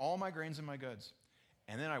store all my grains and my goods.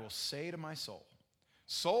 And then I will say to my soul,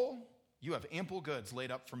 soul, you have ample goods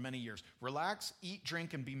laid up for many years. Relax, eat,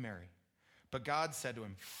 drink, and be merry. But God said to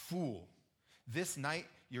him, fool, this night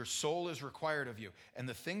your soul is required of you. And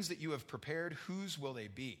the things that you have prepared, whose will they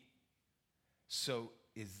be? So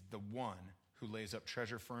is the one who lays up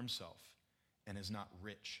treasure for himself and is not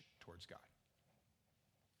rich towards God.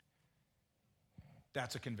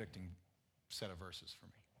 That's a convicting set of verses for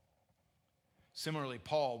me. Similarly,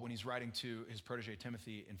 Paul, when he's writing to his protege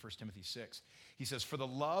Timothy in 1 Timothy 6, he says, for the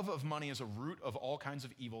love of money is a root of all kinds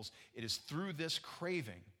of evils. It is through this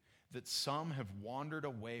craving that some have wandered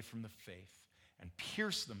away from the faith and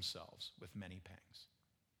pierced themselves with many pangs.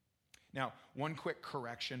 Now, one quick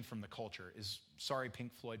correction from the culture is, sorry,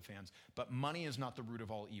 Pink Floyd fans, but money is not the root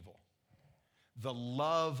of all evil. The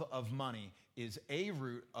love of money is a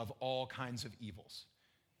root of all kinds of evils.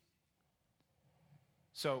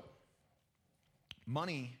 So,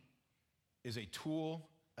 money is a tool,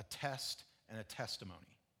 a test, and a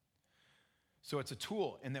testimony. So it's a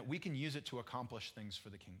tool in that we can use it to accomplish things for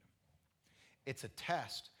the kingdom. It's a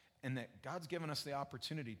test in that God's given us the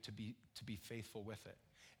opportunity to be faithful with it.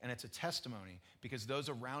 And it's a testimony because those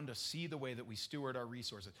around us see the way that we steward our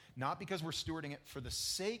resources. Not because we're stewarding it for the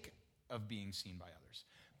sake of being seen by others,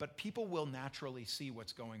 but people will naturally see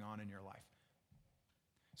what's going on in your life.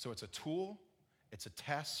 So it's a tool, it's a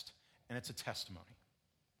test, and it's a testimony.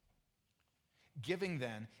 Giving,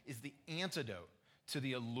 then, is the antidote to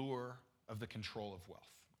the allure of the control of wealth,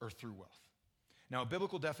 or through wealth. Now, a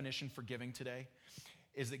biblical definition for giving today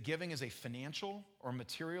is that giving is a financial or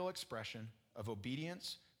material expression of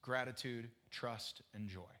obedience, gratitude, trust, and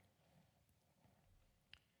joy.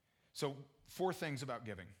 So, 4 things about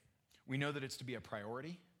giving. We know that it's to be a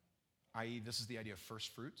priority, i.e., this is the idea of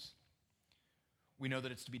first fruits. We know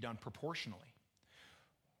that it's to be done proportionally.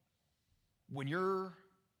 When your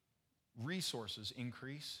resources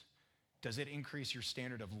increase, does it increase your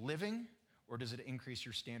standard of living or does it increase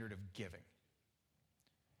your standard of giving?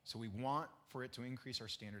 So we want for it to increase our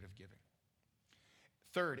standard of giving.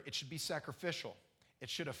 Third, it should be sacrificial. It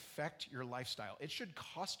should affect your lifestyle. It should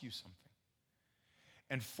cost you something.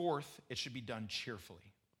 And fourth, it should be done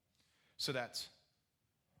cheerfully. So that's,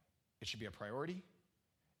 it should be a priority,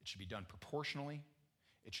 it should be done proportionally,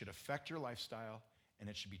 it should affect your lifestyle, and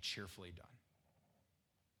it should be cheerfully done.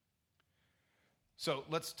 So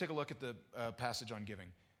let's take a look at the passage on giving.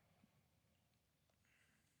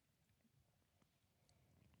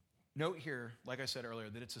 Note here, like I said earlier,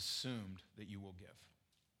 that it's assumed that you will give.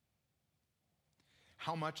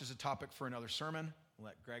 How much is a topic for another sermon? I'll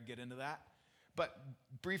let Greg get into that. But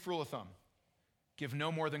brief rule of thumb, give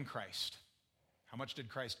no more than Christ. How much did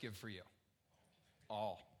Christ give for you?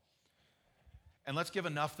 All. And let's give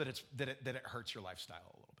enough that it hurts your lifestyle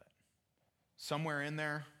a little bit. Somewhere in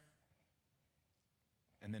there,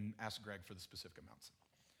 and then ask Greg for the specific amounts.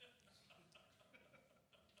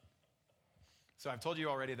 So I've told you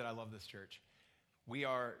already that I love this church. We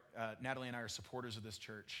are, Natalie and I are supporters of this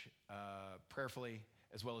church prayerfully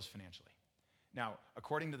as well as financially. Now,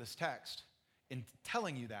 according to this text, in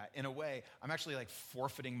telling you that, in a way, I'm actually like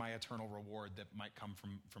forfeiting my eternal reward that might come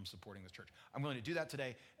from supporting this church. I'm willing to do that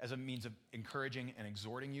today as a means of encouraging and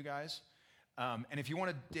exhorting you guys. And if you want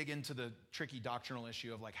to dig into the tricky doctrinal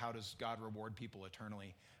issue of like how does God reward people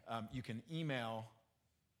eternally, you can email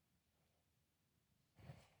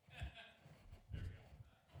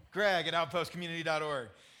Greg at outpostcommunity.org.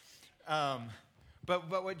 But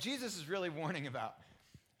what Jesus is really warning about,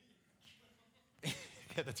 yeah,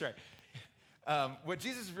 that's right. What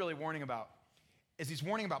Jesus is really warning about is he's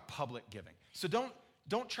warning about public giving. So don't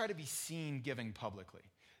try to be seen giving publicly.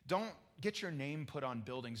 Don't get your name put on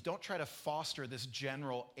buildings. Don't try to foster this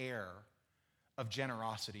general air of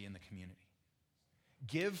generosity in the community.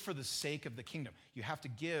 Give for the sake of the kingdom. You have to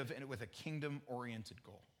give with a kingdom-oriented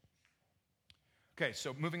goal. Okay,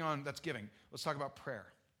 so moving on, that's giving. Let's talk about prayer.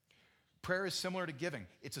 Prayer is similar to giving.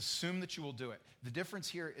 It's assumed that you will do it. The difference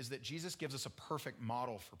here is that Jesus gives us a perfect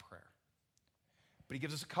model for prayer. But he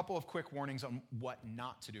gives us a couple of quick warnings on what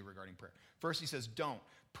not to do regarding prayer. First, he says, don't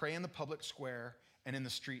pray in the public square and in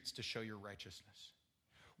the streets to show your righteousness.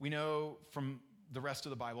 We know from the rest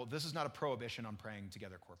of the Bible, this is not a prohibition on praying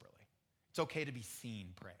together corporately. It's okay to be seen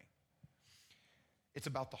praying. It's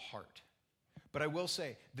about the heart. But I will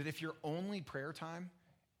say that if your only prayer time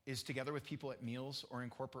is together with people at meals or in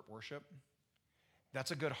corporate worship,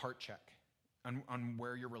 that's a good heart check on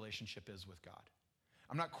where your relationship is with God.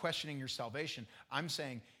 I'm not questioning your salvation. I'm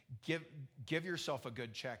saying give yourself a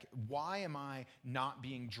good check. Why am I not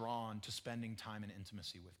being drawn to spending time in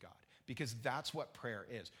intimacy with God? Because that's what prayer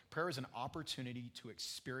is. Prayer is an opportunity to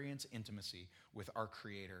experience intimacy with our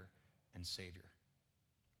Creator and Savior.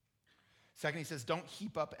 Second, he says, don't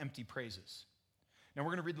heap up empty praises. Now,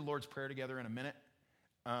 we're going to read the Lord's Prayer together in a minute.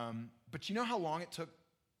 But you know how long it took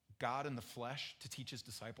God in the flesh to teach his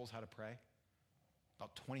disciples how to pray?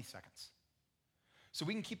 About 20 seconds. So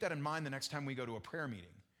we can keep that in mind the next time we go to a prayer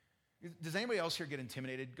meeting. Does anybody else here get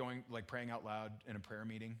intimidated praying out loud in a prayer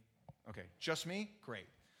meeting? Okay, just me? Great.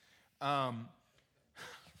 But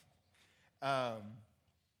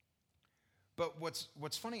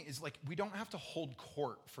what's funny is we don't have to hold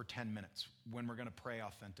court for 10 minutes when we're going to pray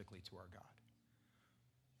authentically to our God.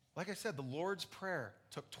 Like I said, the Lord's Prayer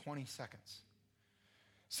took 20 seconds.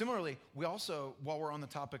 Similarly, we also, while we're on the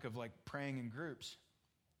topic of praying in groups,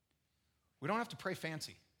 we don't have to pray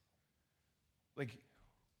fancy.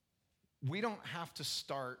 We don't have to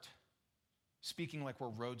start speaking like we're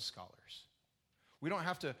Rhodes Scholars. We don't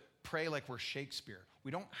have to pray like we're Shakespeare.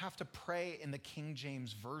 We don't have to pray in the King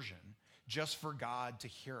James Version just for God to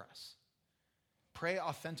hear us. Pray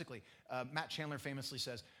authentically. Matt Chandler famously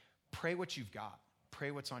says, pray what you've got. Pray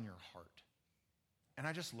what's on your heart. And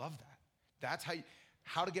I just love that. That's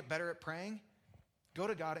how to get better at praying. Go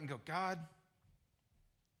to God and go, God,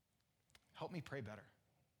 help me pray better.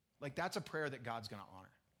 That's a prayer that God's going to honor.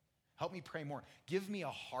 Help me pray more. Give me a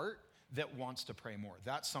heart that wants to pray more.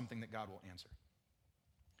 That's something that God will answer.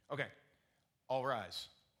 Okay, all rise.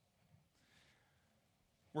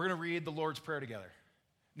 We're going to read the Lord's Prayer together.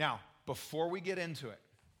 Now, before we get into it,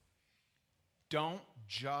 don't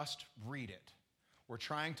just read it. We're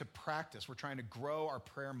trying to practice. We're trying to grow our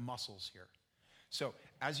prayer muscles here. So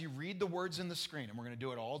as you read the words in the screen, and we're going to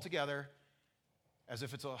do it all together as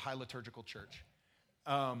if it's a high liturgical church,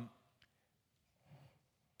 but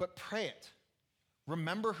pray it.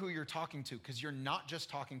 Remember who you're talking to, because you're not just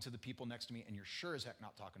talking to the people next to me, and you're sure as heck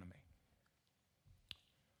not talking to me.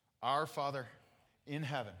 Our Father in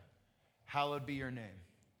heaven, hallowed be your name.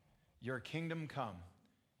 Your kingdom come,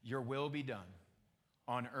 your will be done,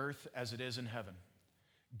 on earth as it is in heaven.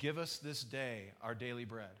 Give us this day our daily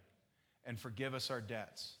bread, and forgive us our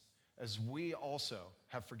debts, as we also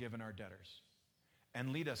have forgiven our debtors.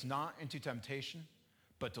 And lead us not into temptation,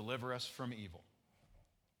 but deliver us from evil.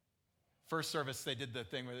 First service, they did the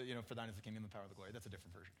thing with, for thine is the kingdom and the power of the glory. That's a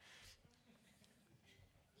different version.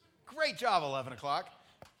 Great job, 11 o'clock.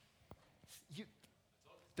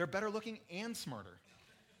 They're better looking and smarter.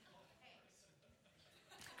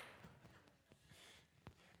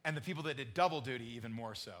 And the people that did double duty even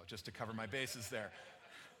more so, just to cover my bases there.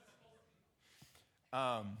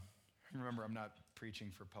 Remember, I'm not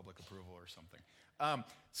preaching for public approval or something.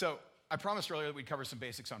 So I promised earlier that we'd cover some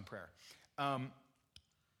basics on prayer.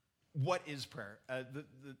 What is prayer?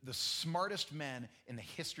 The smartest men in the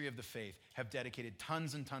history of the faith have dedicated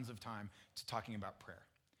tons and tons of time to talking about prayer.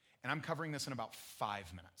 And I'm covering this in about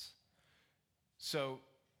 5 minutes. So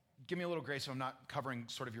give me a little grace if I'm not covering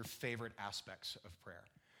sort of your favorite aspects of prayer.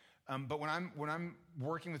 But when I'm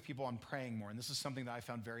working with people on praying more, and this is something that I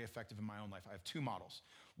found very effective in my own life, I have 2 models.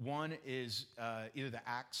 One is either the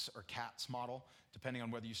ACTS or CATS model, depending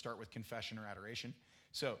on whether you start with confession or adoration.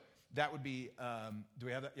 So that would be, do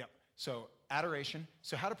we have that? Yeah. So adoration.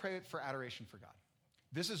 So how to pray for adoration for God.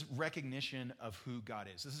 This is recognition of who God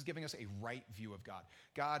is. This is giving us a right view of God.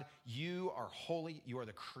 God, you are holy. You are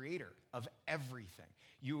the creator of everything.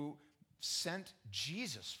 You sent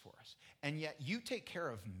Jesus for us, and yet you take care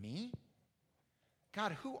of me?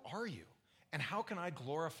 God, who are you? And how can I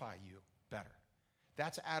glorify you better?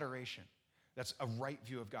 That's adoration. That's a right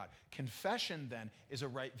view of God. Confession, then, is a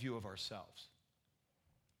right view of ourselves.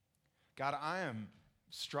 God, I am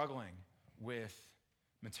struggling with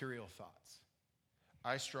material thoughts.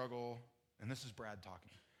 I struggle, and this is Brad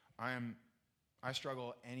talking, I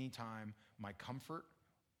struggle anytime my comfort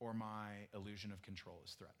or my illusion of control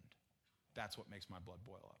is threatened. That's what makes my blood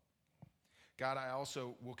boil up. God, I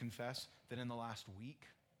also will confess that in the last week,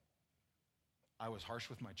 I was harsh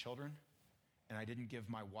with my children, and I didn't give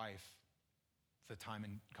my wife the time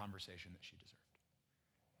and conversation that she deserved.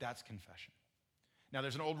 That's confession. Now,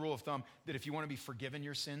 there's an old rule of thumb that if you want to be forgiven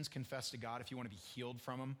your sins, confess to God. If you want to be healed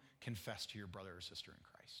from them, confess to your brother or sister in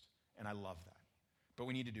Christ. And I love that. But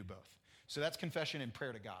we need to do both. So that's confession and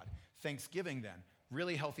prayer to God. Thanksgiving, then,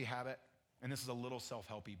 really healthy habit. And this is a little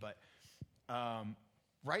self-helpy, but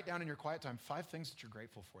write down in your quiet time 5 things that you're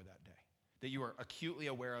grateful for that day, that you are acutely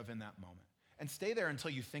aware of in that moment. And stay there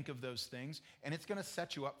until you think of those things, and it's going to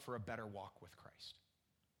set you up for a better walk with Christ.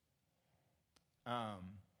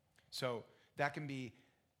 So that can be,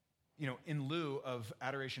 in lieu of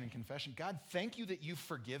adoration and confession, God, thank you that you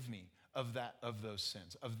forgive me of those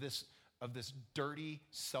sins, of this dirty,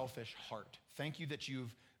 selfish heart. Thank you that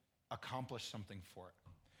you've accomplished something for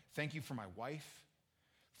it. Thank you for my wife,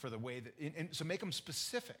 for the way that, and so make them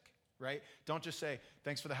specific, right? Don't just say,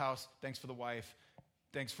 thanks for the house, thanks for the wife,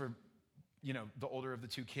 thanks for, the older of the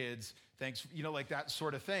 2 kids, thanks, like that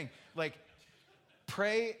sort of thing. Like,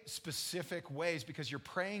 pray specific ways because you're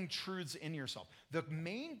praying truths in yourself. The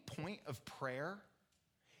main point of prayer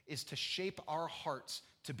is to shape our hearts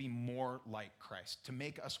to be more like Christ, to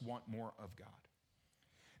make us want more of God.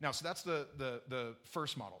 Now, so that's the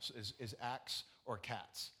first models, is ACTS or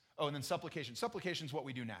CATS. Oh, and then supplication. Supplication is what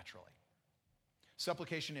we do naturally.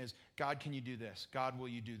 Supplication is, God, can you do this? God, will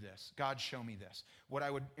you do this? God, show me this. What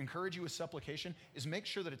I would encourage you with supplication is make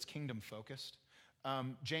sure that it's kingdom focused.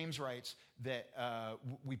 James writes that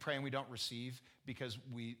we pray and we don't receive because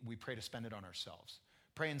we pray to spend it on ourselves.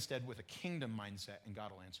 Pray instead with a kingdom mindset, and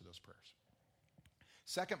God will answer those prayers.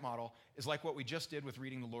 Second model is like what we just did with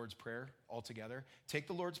reading the Lord's Prayer all together. Take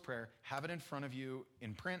the Lord's Prayer, have it in front of you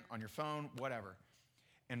in print, on your phone, whatever,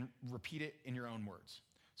 and repeat it in your own words.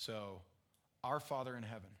 So, our Father in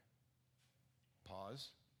heaven. Pause.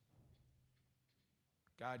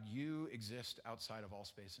 God, you exist outside of all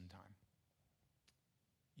space and time.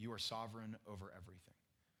 You are sovereign over everything.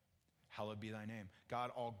 Hallowed be thy name.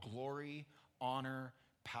 God, all glory, honor,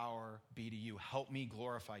 power be to you. Help me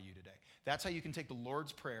glorify you today. That's how you can take the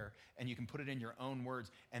Lord's Prayer and you can put it in your own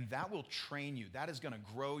words, and that will train you. That is going to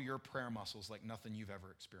grow your prayer muscles like nothing you've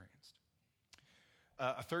ever experienced.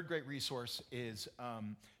 A third great resource is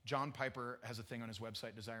John Piper has a thing on his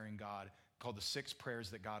website, Desiring God, called the 6 Prayers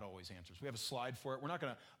That God Always Answers. We have a slide for it. We're not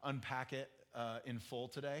going to unpack it in full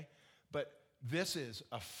today, but this is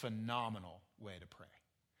a phenomenal way to pray.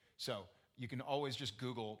 So you can always just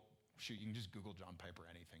Google John Piper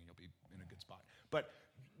anything, and you'll be in a good spot. But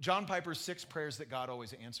John Piper's 6 Prayers That God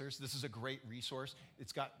Always Answers, this is a great resource.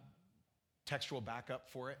 It's got textual backup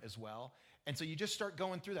for it as well. And so you just start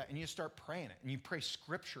going through that, and you start praying it, and you pray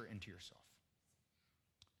scripture into yourself.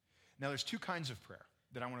 Now, there's 2 kinds of prayer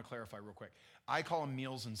that I want to clarify real quick. I call them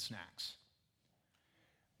meals and snacks.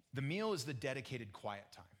 The meal is the dedicated quiet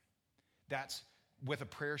time. That's with a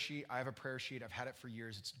prayer sheet. I have a prayer sheet. I've had it for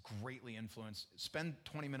years. It's greatly influenced. Spend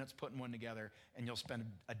 20 minutes putting one together, and you'll spend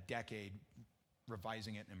a decade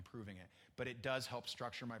revising it and improving it. But it does help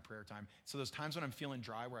structure my prayer time. So those times when I'm feeling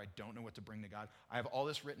dry, where I don't know what to bring to God, I have all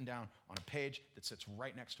this written down on a page that sits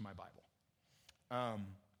right next to my Bible.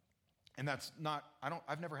 And that's not,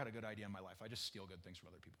 I've never had a good idea in my life. I just steal good things from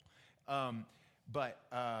other people. But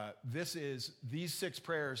these 6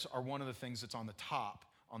 prayers are one of the things that's on the top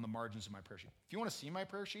on the margins of my prayer sheet. If you want to see my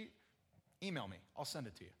prayer sheet, email me. I'll send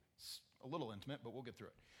it to you. It's a little intimate, but we'll get through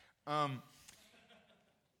it.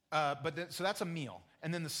 So that's a meal.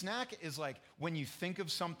 And then the snack is like when you think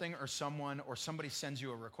of something or someone or somebody sends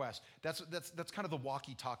you a request. That's kind of the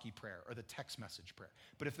walkie-talkie prayer or the text message prayer.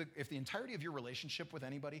 But if the entirety of your relationship with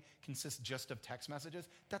anybody consists just of text messages,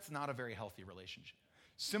 that's not a very healthy relationship.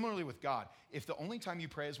 Similarly with God, if the only time you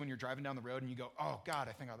pray is when you're driving down the road and you go, oh, God,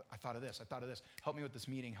 I thought of this. Help me with this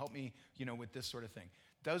meeting. Help me, with this sort of thing.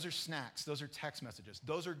 Those are snacks. Those are text messages.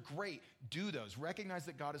 Those are great. Do those. Recognize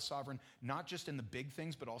that God is sovereign, not just in the big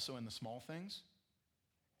things, but also in the small things,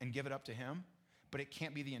 and give it up to him. But it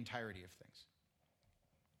can't be the entirety of things.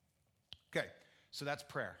 Okay, so that's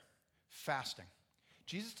prayer. Fasting.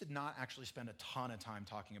 Jesus did not actually spend a ton of time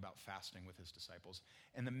talking about fasting with his disciples.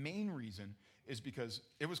 And the main reason is because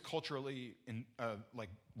it was culturally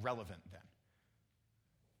relevant then.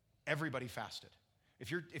 Everybody fasted.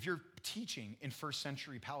 If you're teaching in first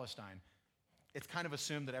century Palestine, it's kind of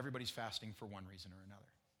assumed that everybody's fasting for one reason or another.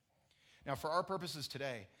 Now, for our purposes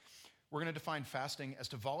today, we're going to define fasting as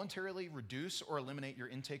to voluntarily reduce or eliminate your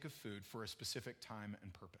intake of food for a specific time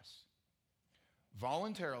and purpose.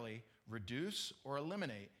 Voluntarily reduce or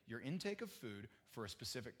eliminate your intake of food for a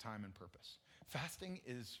specific time and purpose. Fasting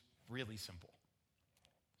is really simple.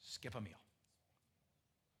 Skip a meal.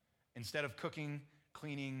 Instead of cooking,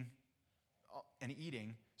 cleaning, and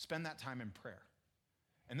eating, spend that time in prayer.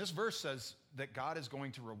 And this verse says that God is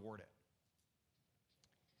going to reward it.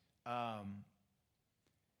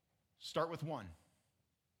 Start with one.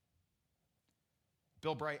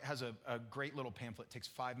 Bill Bright has a great little pamphlet. It takes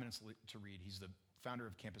 5 minutes to read. He's the founder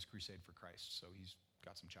of Campus Crusade for Christ, so he's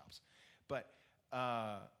got some chops. But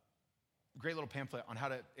great little pamphlet on how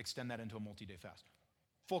to extend that into a multi-day fast.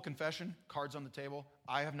 Full confession, cards on the table,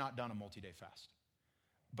 I have not done a multi-day fast.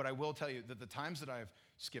 But I will tell you that the times that I've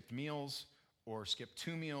skipped meals or skipped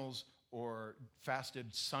 2 meals or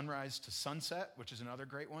fasted sunrise to sunset, which is another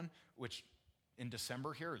great one, which in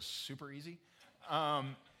December here is super easy.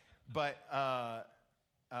 Then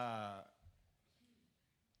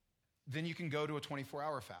you can go to a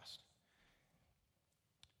 24-hour fast.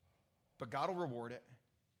 But God will reward it.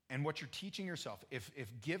 And what you're teaching yourself, if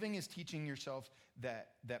giving is teaching yourself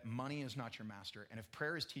that money is not your master, and if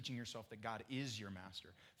prayer is teaching yourself that God is your master,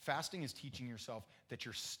 fasting is teaching yourself that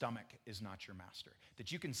your stomach is not your master,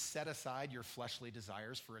 that you can set aside your fleshly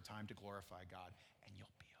desires for a time to glorify God, and you'll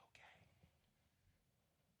be okay.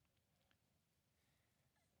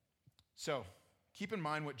 So, keep in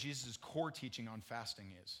mind what Jesus' core teaching on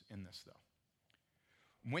fasting is in this, though.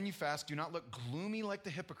 When you fast, do not look gloomy like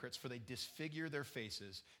the hypocrites, for they disfigure their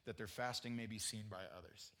faces, that their fasting may be seen by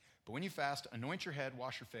others. But when you fast, anoint your head,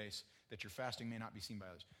 wash your face, that your fasting may not be seen by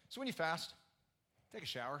others. So when you fast, take a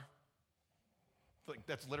shower. Like,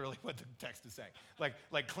 that's literally what the text is saying.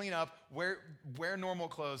 Like clean up, wear normal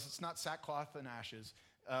clothes. It's not sackcloth and ashes.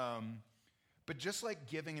 But just like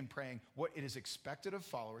giving and praying, what it is expected of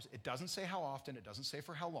followers, it doesn't say how often, it doesn't say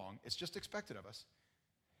for how long, it's just expected of us.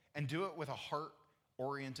 And do it with a heart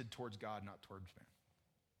oriented towards God, not towards man.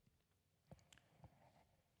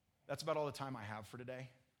 That's about all the time I have for today.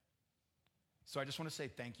 So I just want to say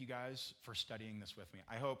thank you guys for studying this with me.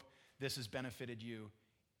 I hope this has benefited you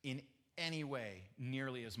in any way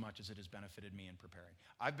nearly as much as it has benefited me in preparing.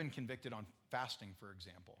 I've been convicted on fasting, for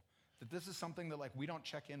example, that this is something that we don't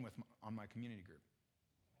check in with on my community group.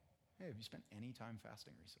 Hey, have you spent any time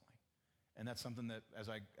fasting recently? And that's something that as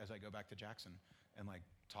I go back to Jackson and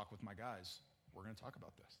talk with my guys, we're going to talk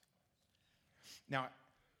about this. Now,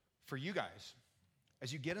 for you guys,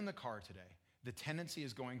 as you get in the car today, the tendency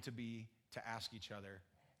is going to be to ask each other,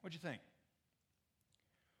 what'd you think?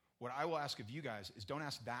 What I will ask of you guys is don't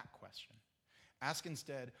ask that question. Ask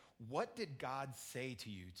instead, what did God say to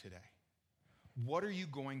you today? What are you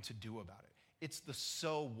going to do about it? It's the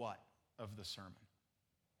so what of the sermon.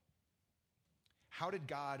 How did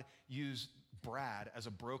God use Brad as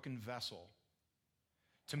a broken vessel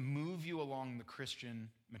to move you along the Christian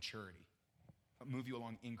maturity, move you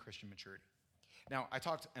along in Christian maturity? Now, I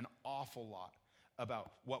talked an awful lot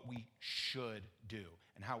about what we should do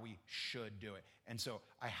and how we should do it. And so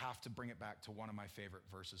I have to bring it back to one of my favorite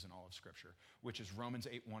verses in all of Scripture, which is Romans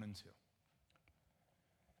 8:1 and 2.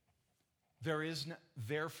 There is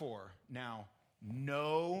therefore now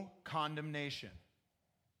no condemnation,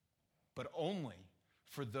 but only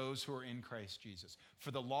for those who are in Christ Jesus.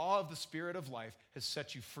 For the law of the Spirit of life has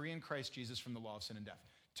set you free in Christ Jesus from the law of sin and death.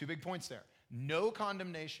 2 big points there. No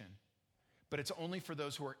condemnation, but it's only for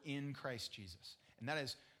those who are in Christ Jesus. And that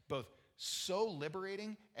is both so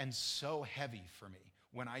liberating and so heavy for me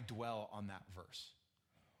when I dwell on that verse.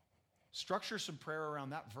 Structure some prayer around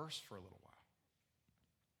that verse for a little while.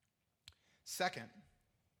 Second,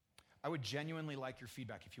 I would genuinely like your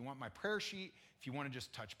feedback. If you want my prayer sheet, if you want to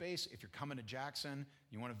just touch base, if you're coming to Jackson,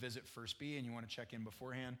 you want to visit First B and you want to check in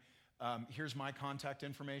beforehand, here's my contact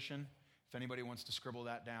information. If anybody wants to scribble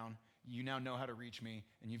that down, you now know how to reach me,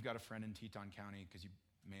 and you've got a friend in Teton County because you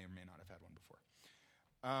may or may not have had one before.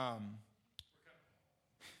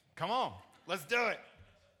 Come on, let's do it.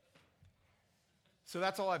 So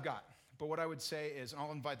that's all I've got. But what I would say is, and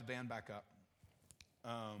I'll invite the band back up.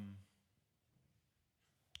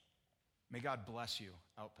 May God bless you,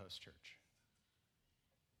 Outpost Church.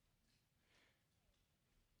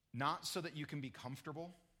 Not so that you can be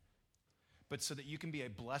comfortable, but so that you can be a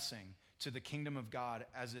blessing to the kingdom of God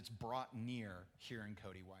as it's brought near here in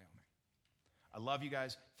Cody, Wyoming. I love you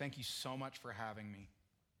guys. Thank you so much for having me.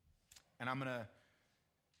 And I'm going to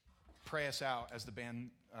pray us out as the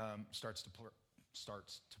band starts to play.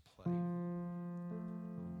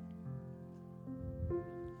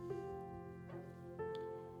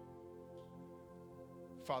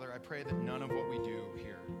 Father, I pray that none of what we do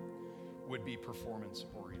here would be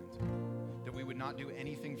performance-oriented, that we would not do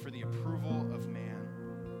anything for the approval of man,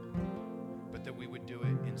 but that we would do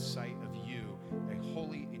it in sight of you, a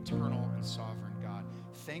holy, eternal, and sovereign God.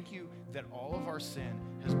 Thank you that all of our sin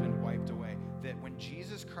has been wiped away, that when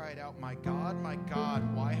Jesus cried out, my God,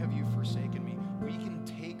 why have you forsaken me? We can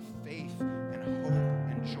take faith and hope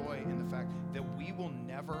and joy in the fact that we will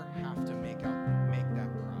never have to make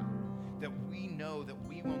that cry, that we know that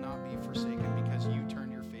we will not be forsaken because you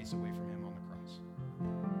turned your face away from him on the cross.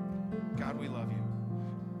 God, we love you.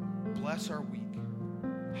 Bless our week.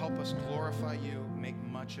 Help us glorify you, make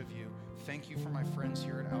much of you. Thank you for my friends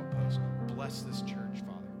here at Outpost. Bless this church,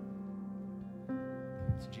 Father.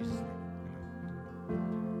 It's in Jesus' name.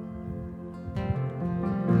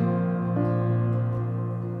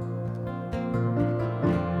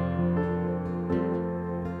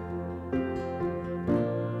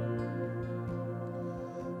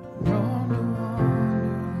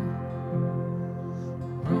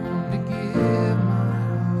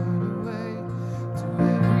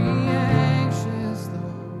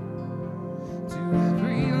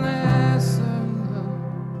 Every lesson,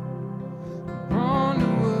 born to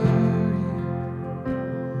work.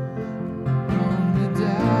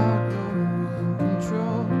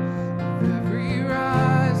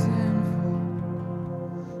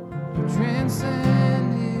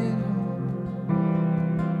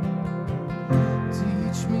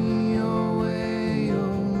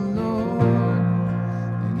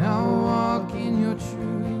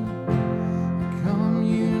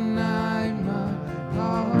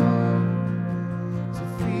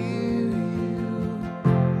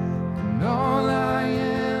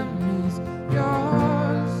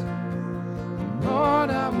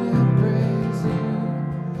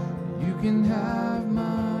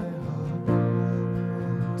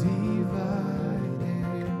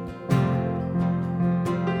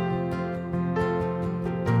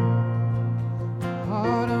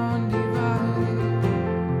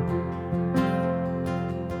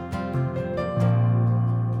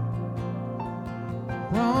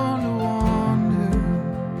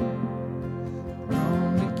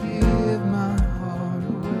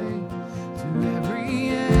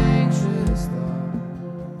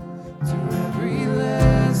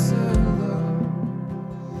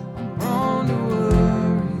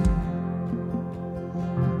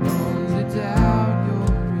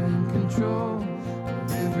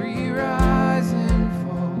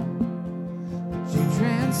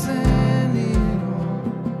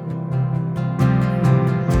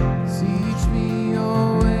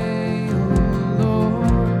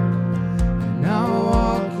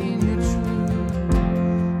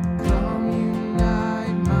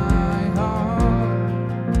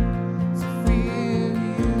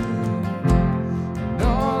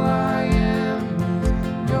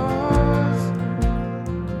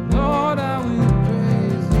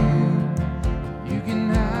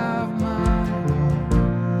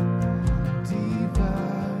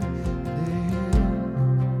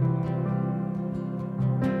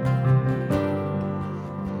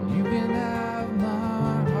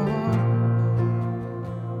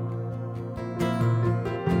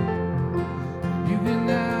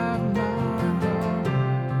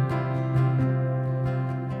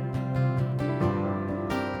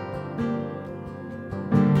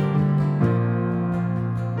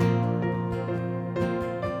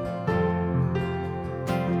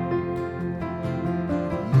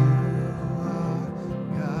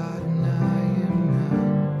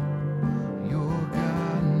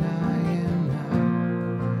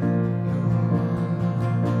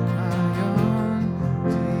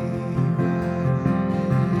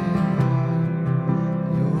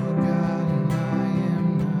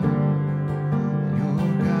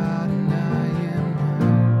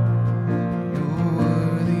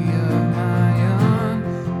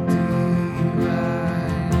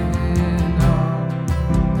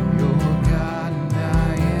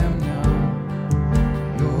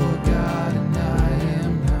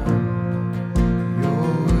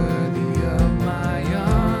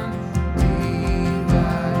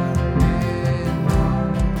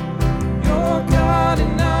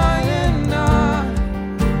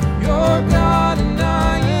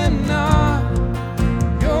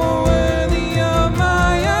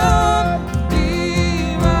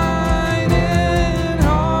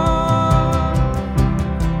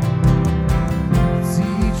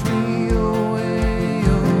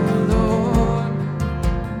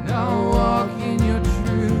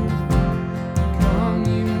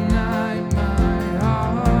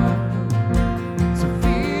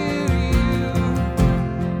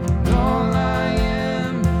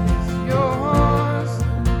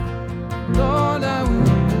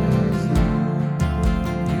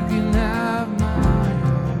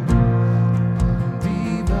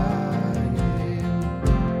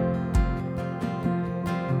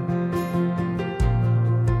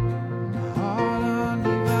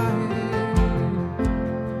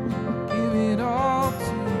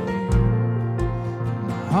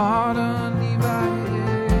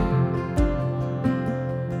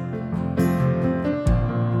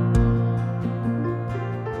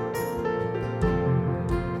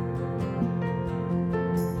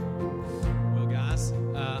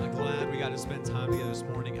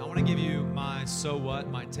 so what,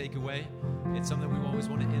 my takeaway. It's something we always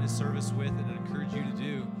want to end a service with and encourage you to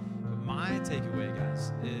do. But my takeaway,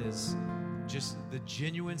 guys, is just the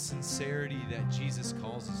genuine sincerity that Jesus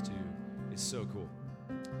calls us to is so cool.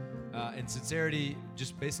 And sincerity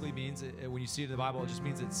just basically means, when you see it in the Bible, it just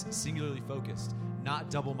means it's singularly focused, not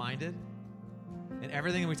double-minded. And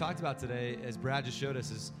everything that we talked about today, as Brad just showed us,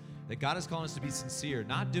 is that God is calling us to be sincere,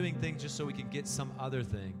 not doing things just so we can get some other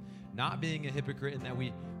thing, not being a hypocrite in that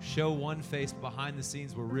we show one face, but behind the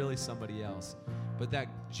scenes we're really somebody else. But that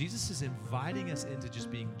Jesus is inviting us into just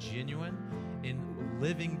being genuine and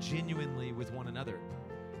living genuinely with one another.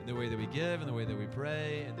 In the way that we give, in the way that we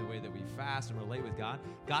pray, in the way that we fast and relate with God.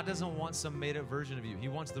 God doesn't want some made-up version of you. He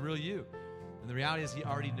wants the real you. And the reality is he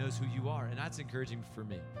already knows who you are, and that's encouraging for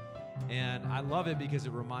me. And I love it because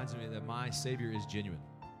it reminds me that my Savior is genuine,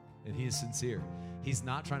 and he is sincere. He's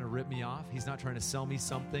not trying to rip me off. He's not trying to sell me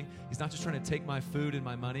something. He's not just trying to take my food and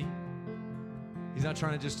my money. He's not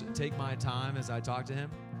trying to just take my time as I talk to him.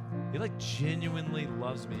 He genuinely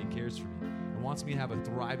loves me and cares for me and wants me to have a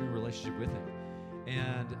thriving relationship with him.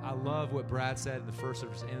 And I love what Brad said in the first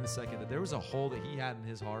service and in the second, that there was a hole that he had in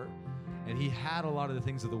his heart, and he had a lot of the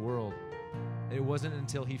things of the world. It wasn't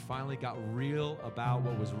until he finally got real about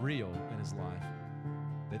what was real in his life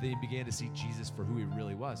that he began to see Jesus for who he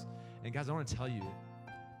really was. And guys, I want to tell you,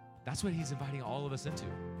 that's what he's inviting all of us into.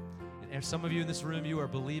 And if some of you in this room, you are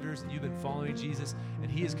believers and you've been following Jesus, and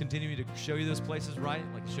he is continuing to show you those places, right?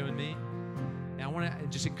 Like showing me. And I want to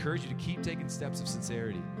just encourage you to keep taking steps of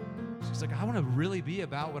sincerity. It's I want to really be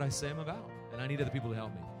about what I say I'm about, and I need other people to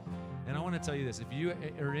help me. And I want to tell you this. If you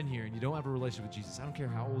are in here and you don't have a relationship with Jesus, I don't care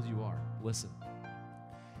how old you are, listen.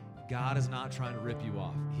 God is not trying to rip you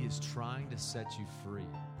off. He is trying to set you free.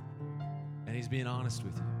 And he's being honest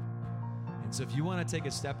with you. And so if you want to take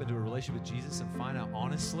a step into a relationship with Jesus and find out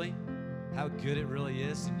honestly how good it really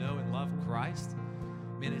is to know and love Christ,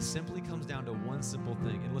 man, it simply comes down to one simple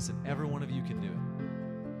thing. And listen, every one of you can do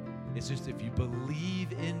it. It's just if you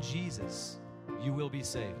believe in Jesus, you will be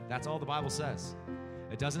saved. That's all the Bible says.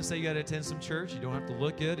 It doesn't say you got to attend some church. You don't have to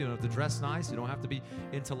look good. You don't have to dress nice. You don't have to be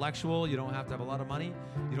intellectual. You don't have to have a lot of money.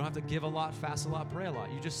 You don't have to give a lot, fast a lot, pray a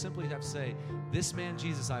lot. You just simply have to say, this man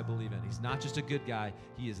Jesus I believe in. He's not just a good guy.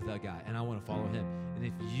 He is the guy, and I want to follow him. And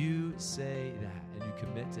if you say that and you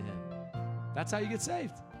commit to him, that's how you get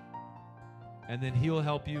saved. And then he'll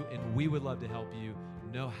help you, and we would love to help you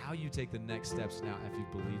know how you take the next steps now if you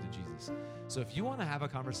believe in Jesus. So if you want to have a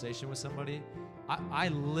conversation with somebody, I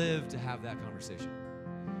live to have that conversation.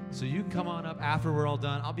 So you can come on up after we're all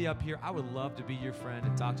done. I'll be up here. I would love to be your friend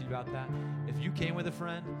and talk to you about that. If you came with a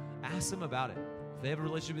friend, ask them about it. If they have a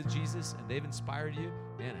relationship with Jesus and they've inspired you,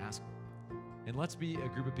 man, ask them. And let's be a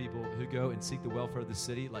group of people who go and seek the welfare of the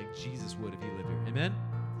city like Jesus would if he lived here. Amen?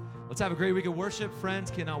 Let's have a great week of worship.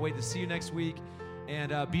 Friends, cannot wait to see you next week.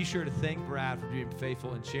 And be sure to thank Brad for being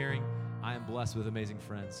faithful and sharing. I am blessed with amazing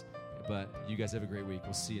friends. But you guys have a great week.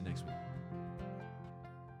 We'll see you next week.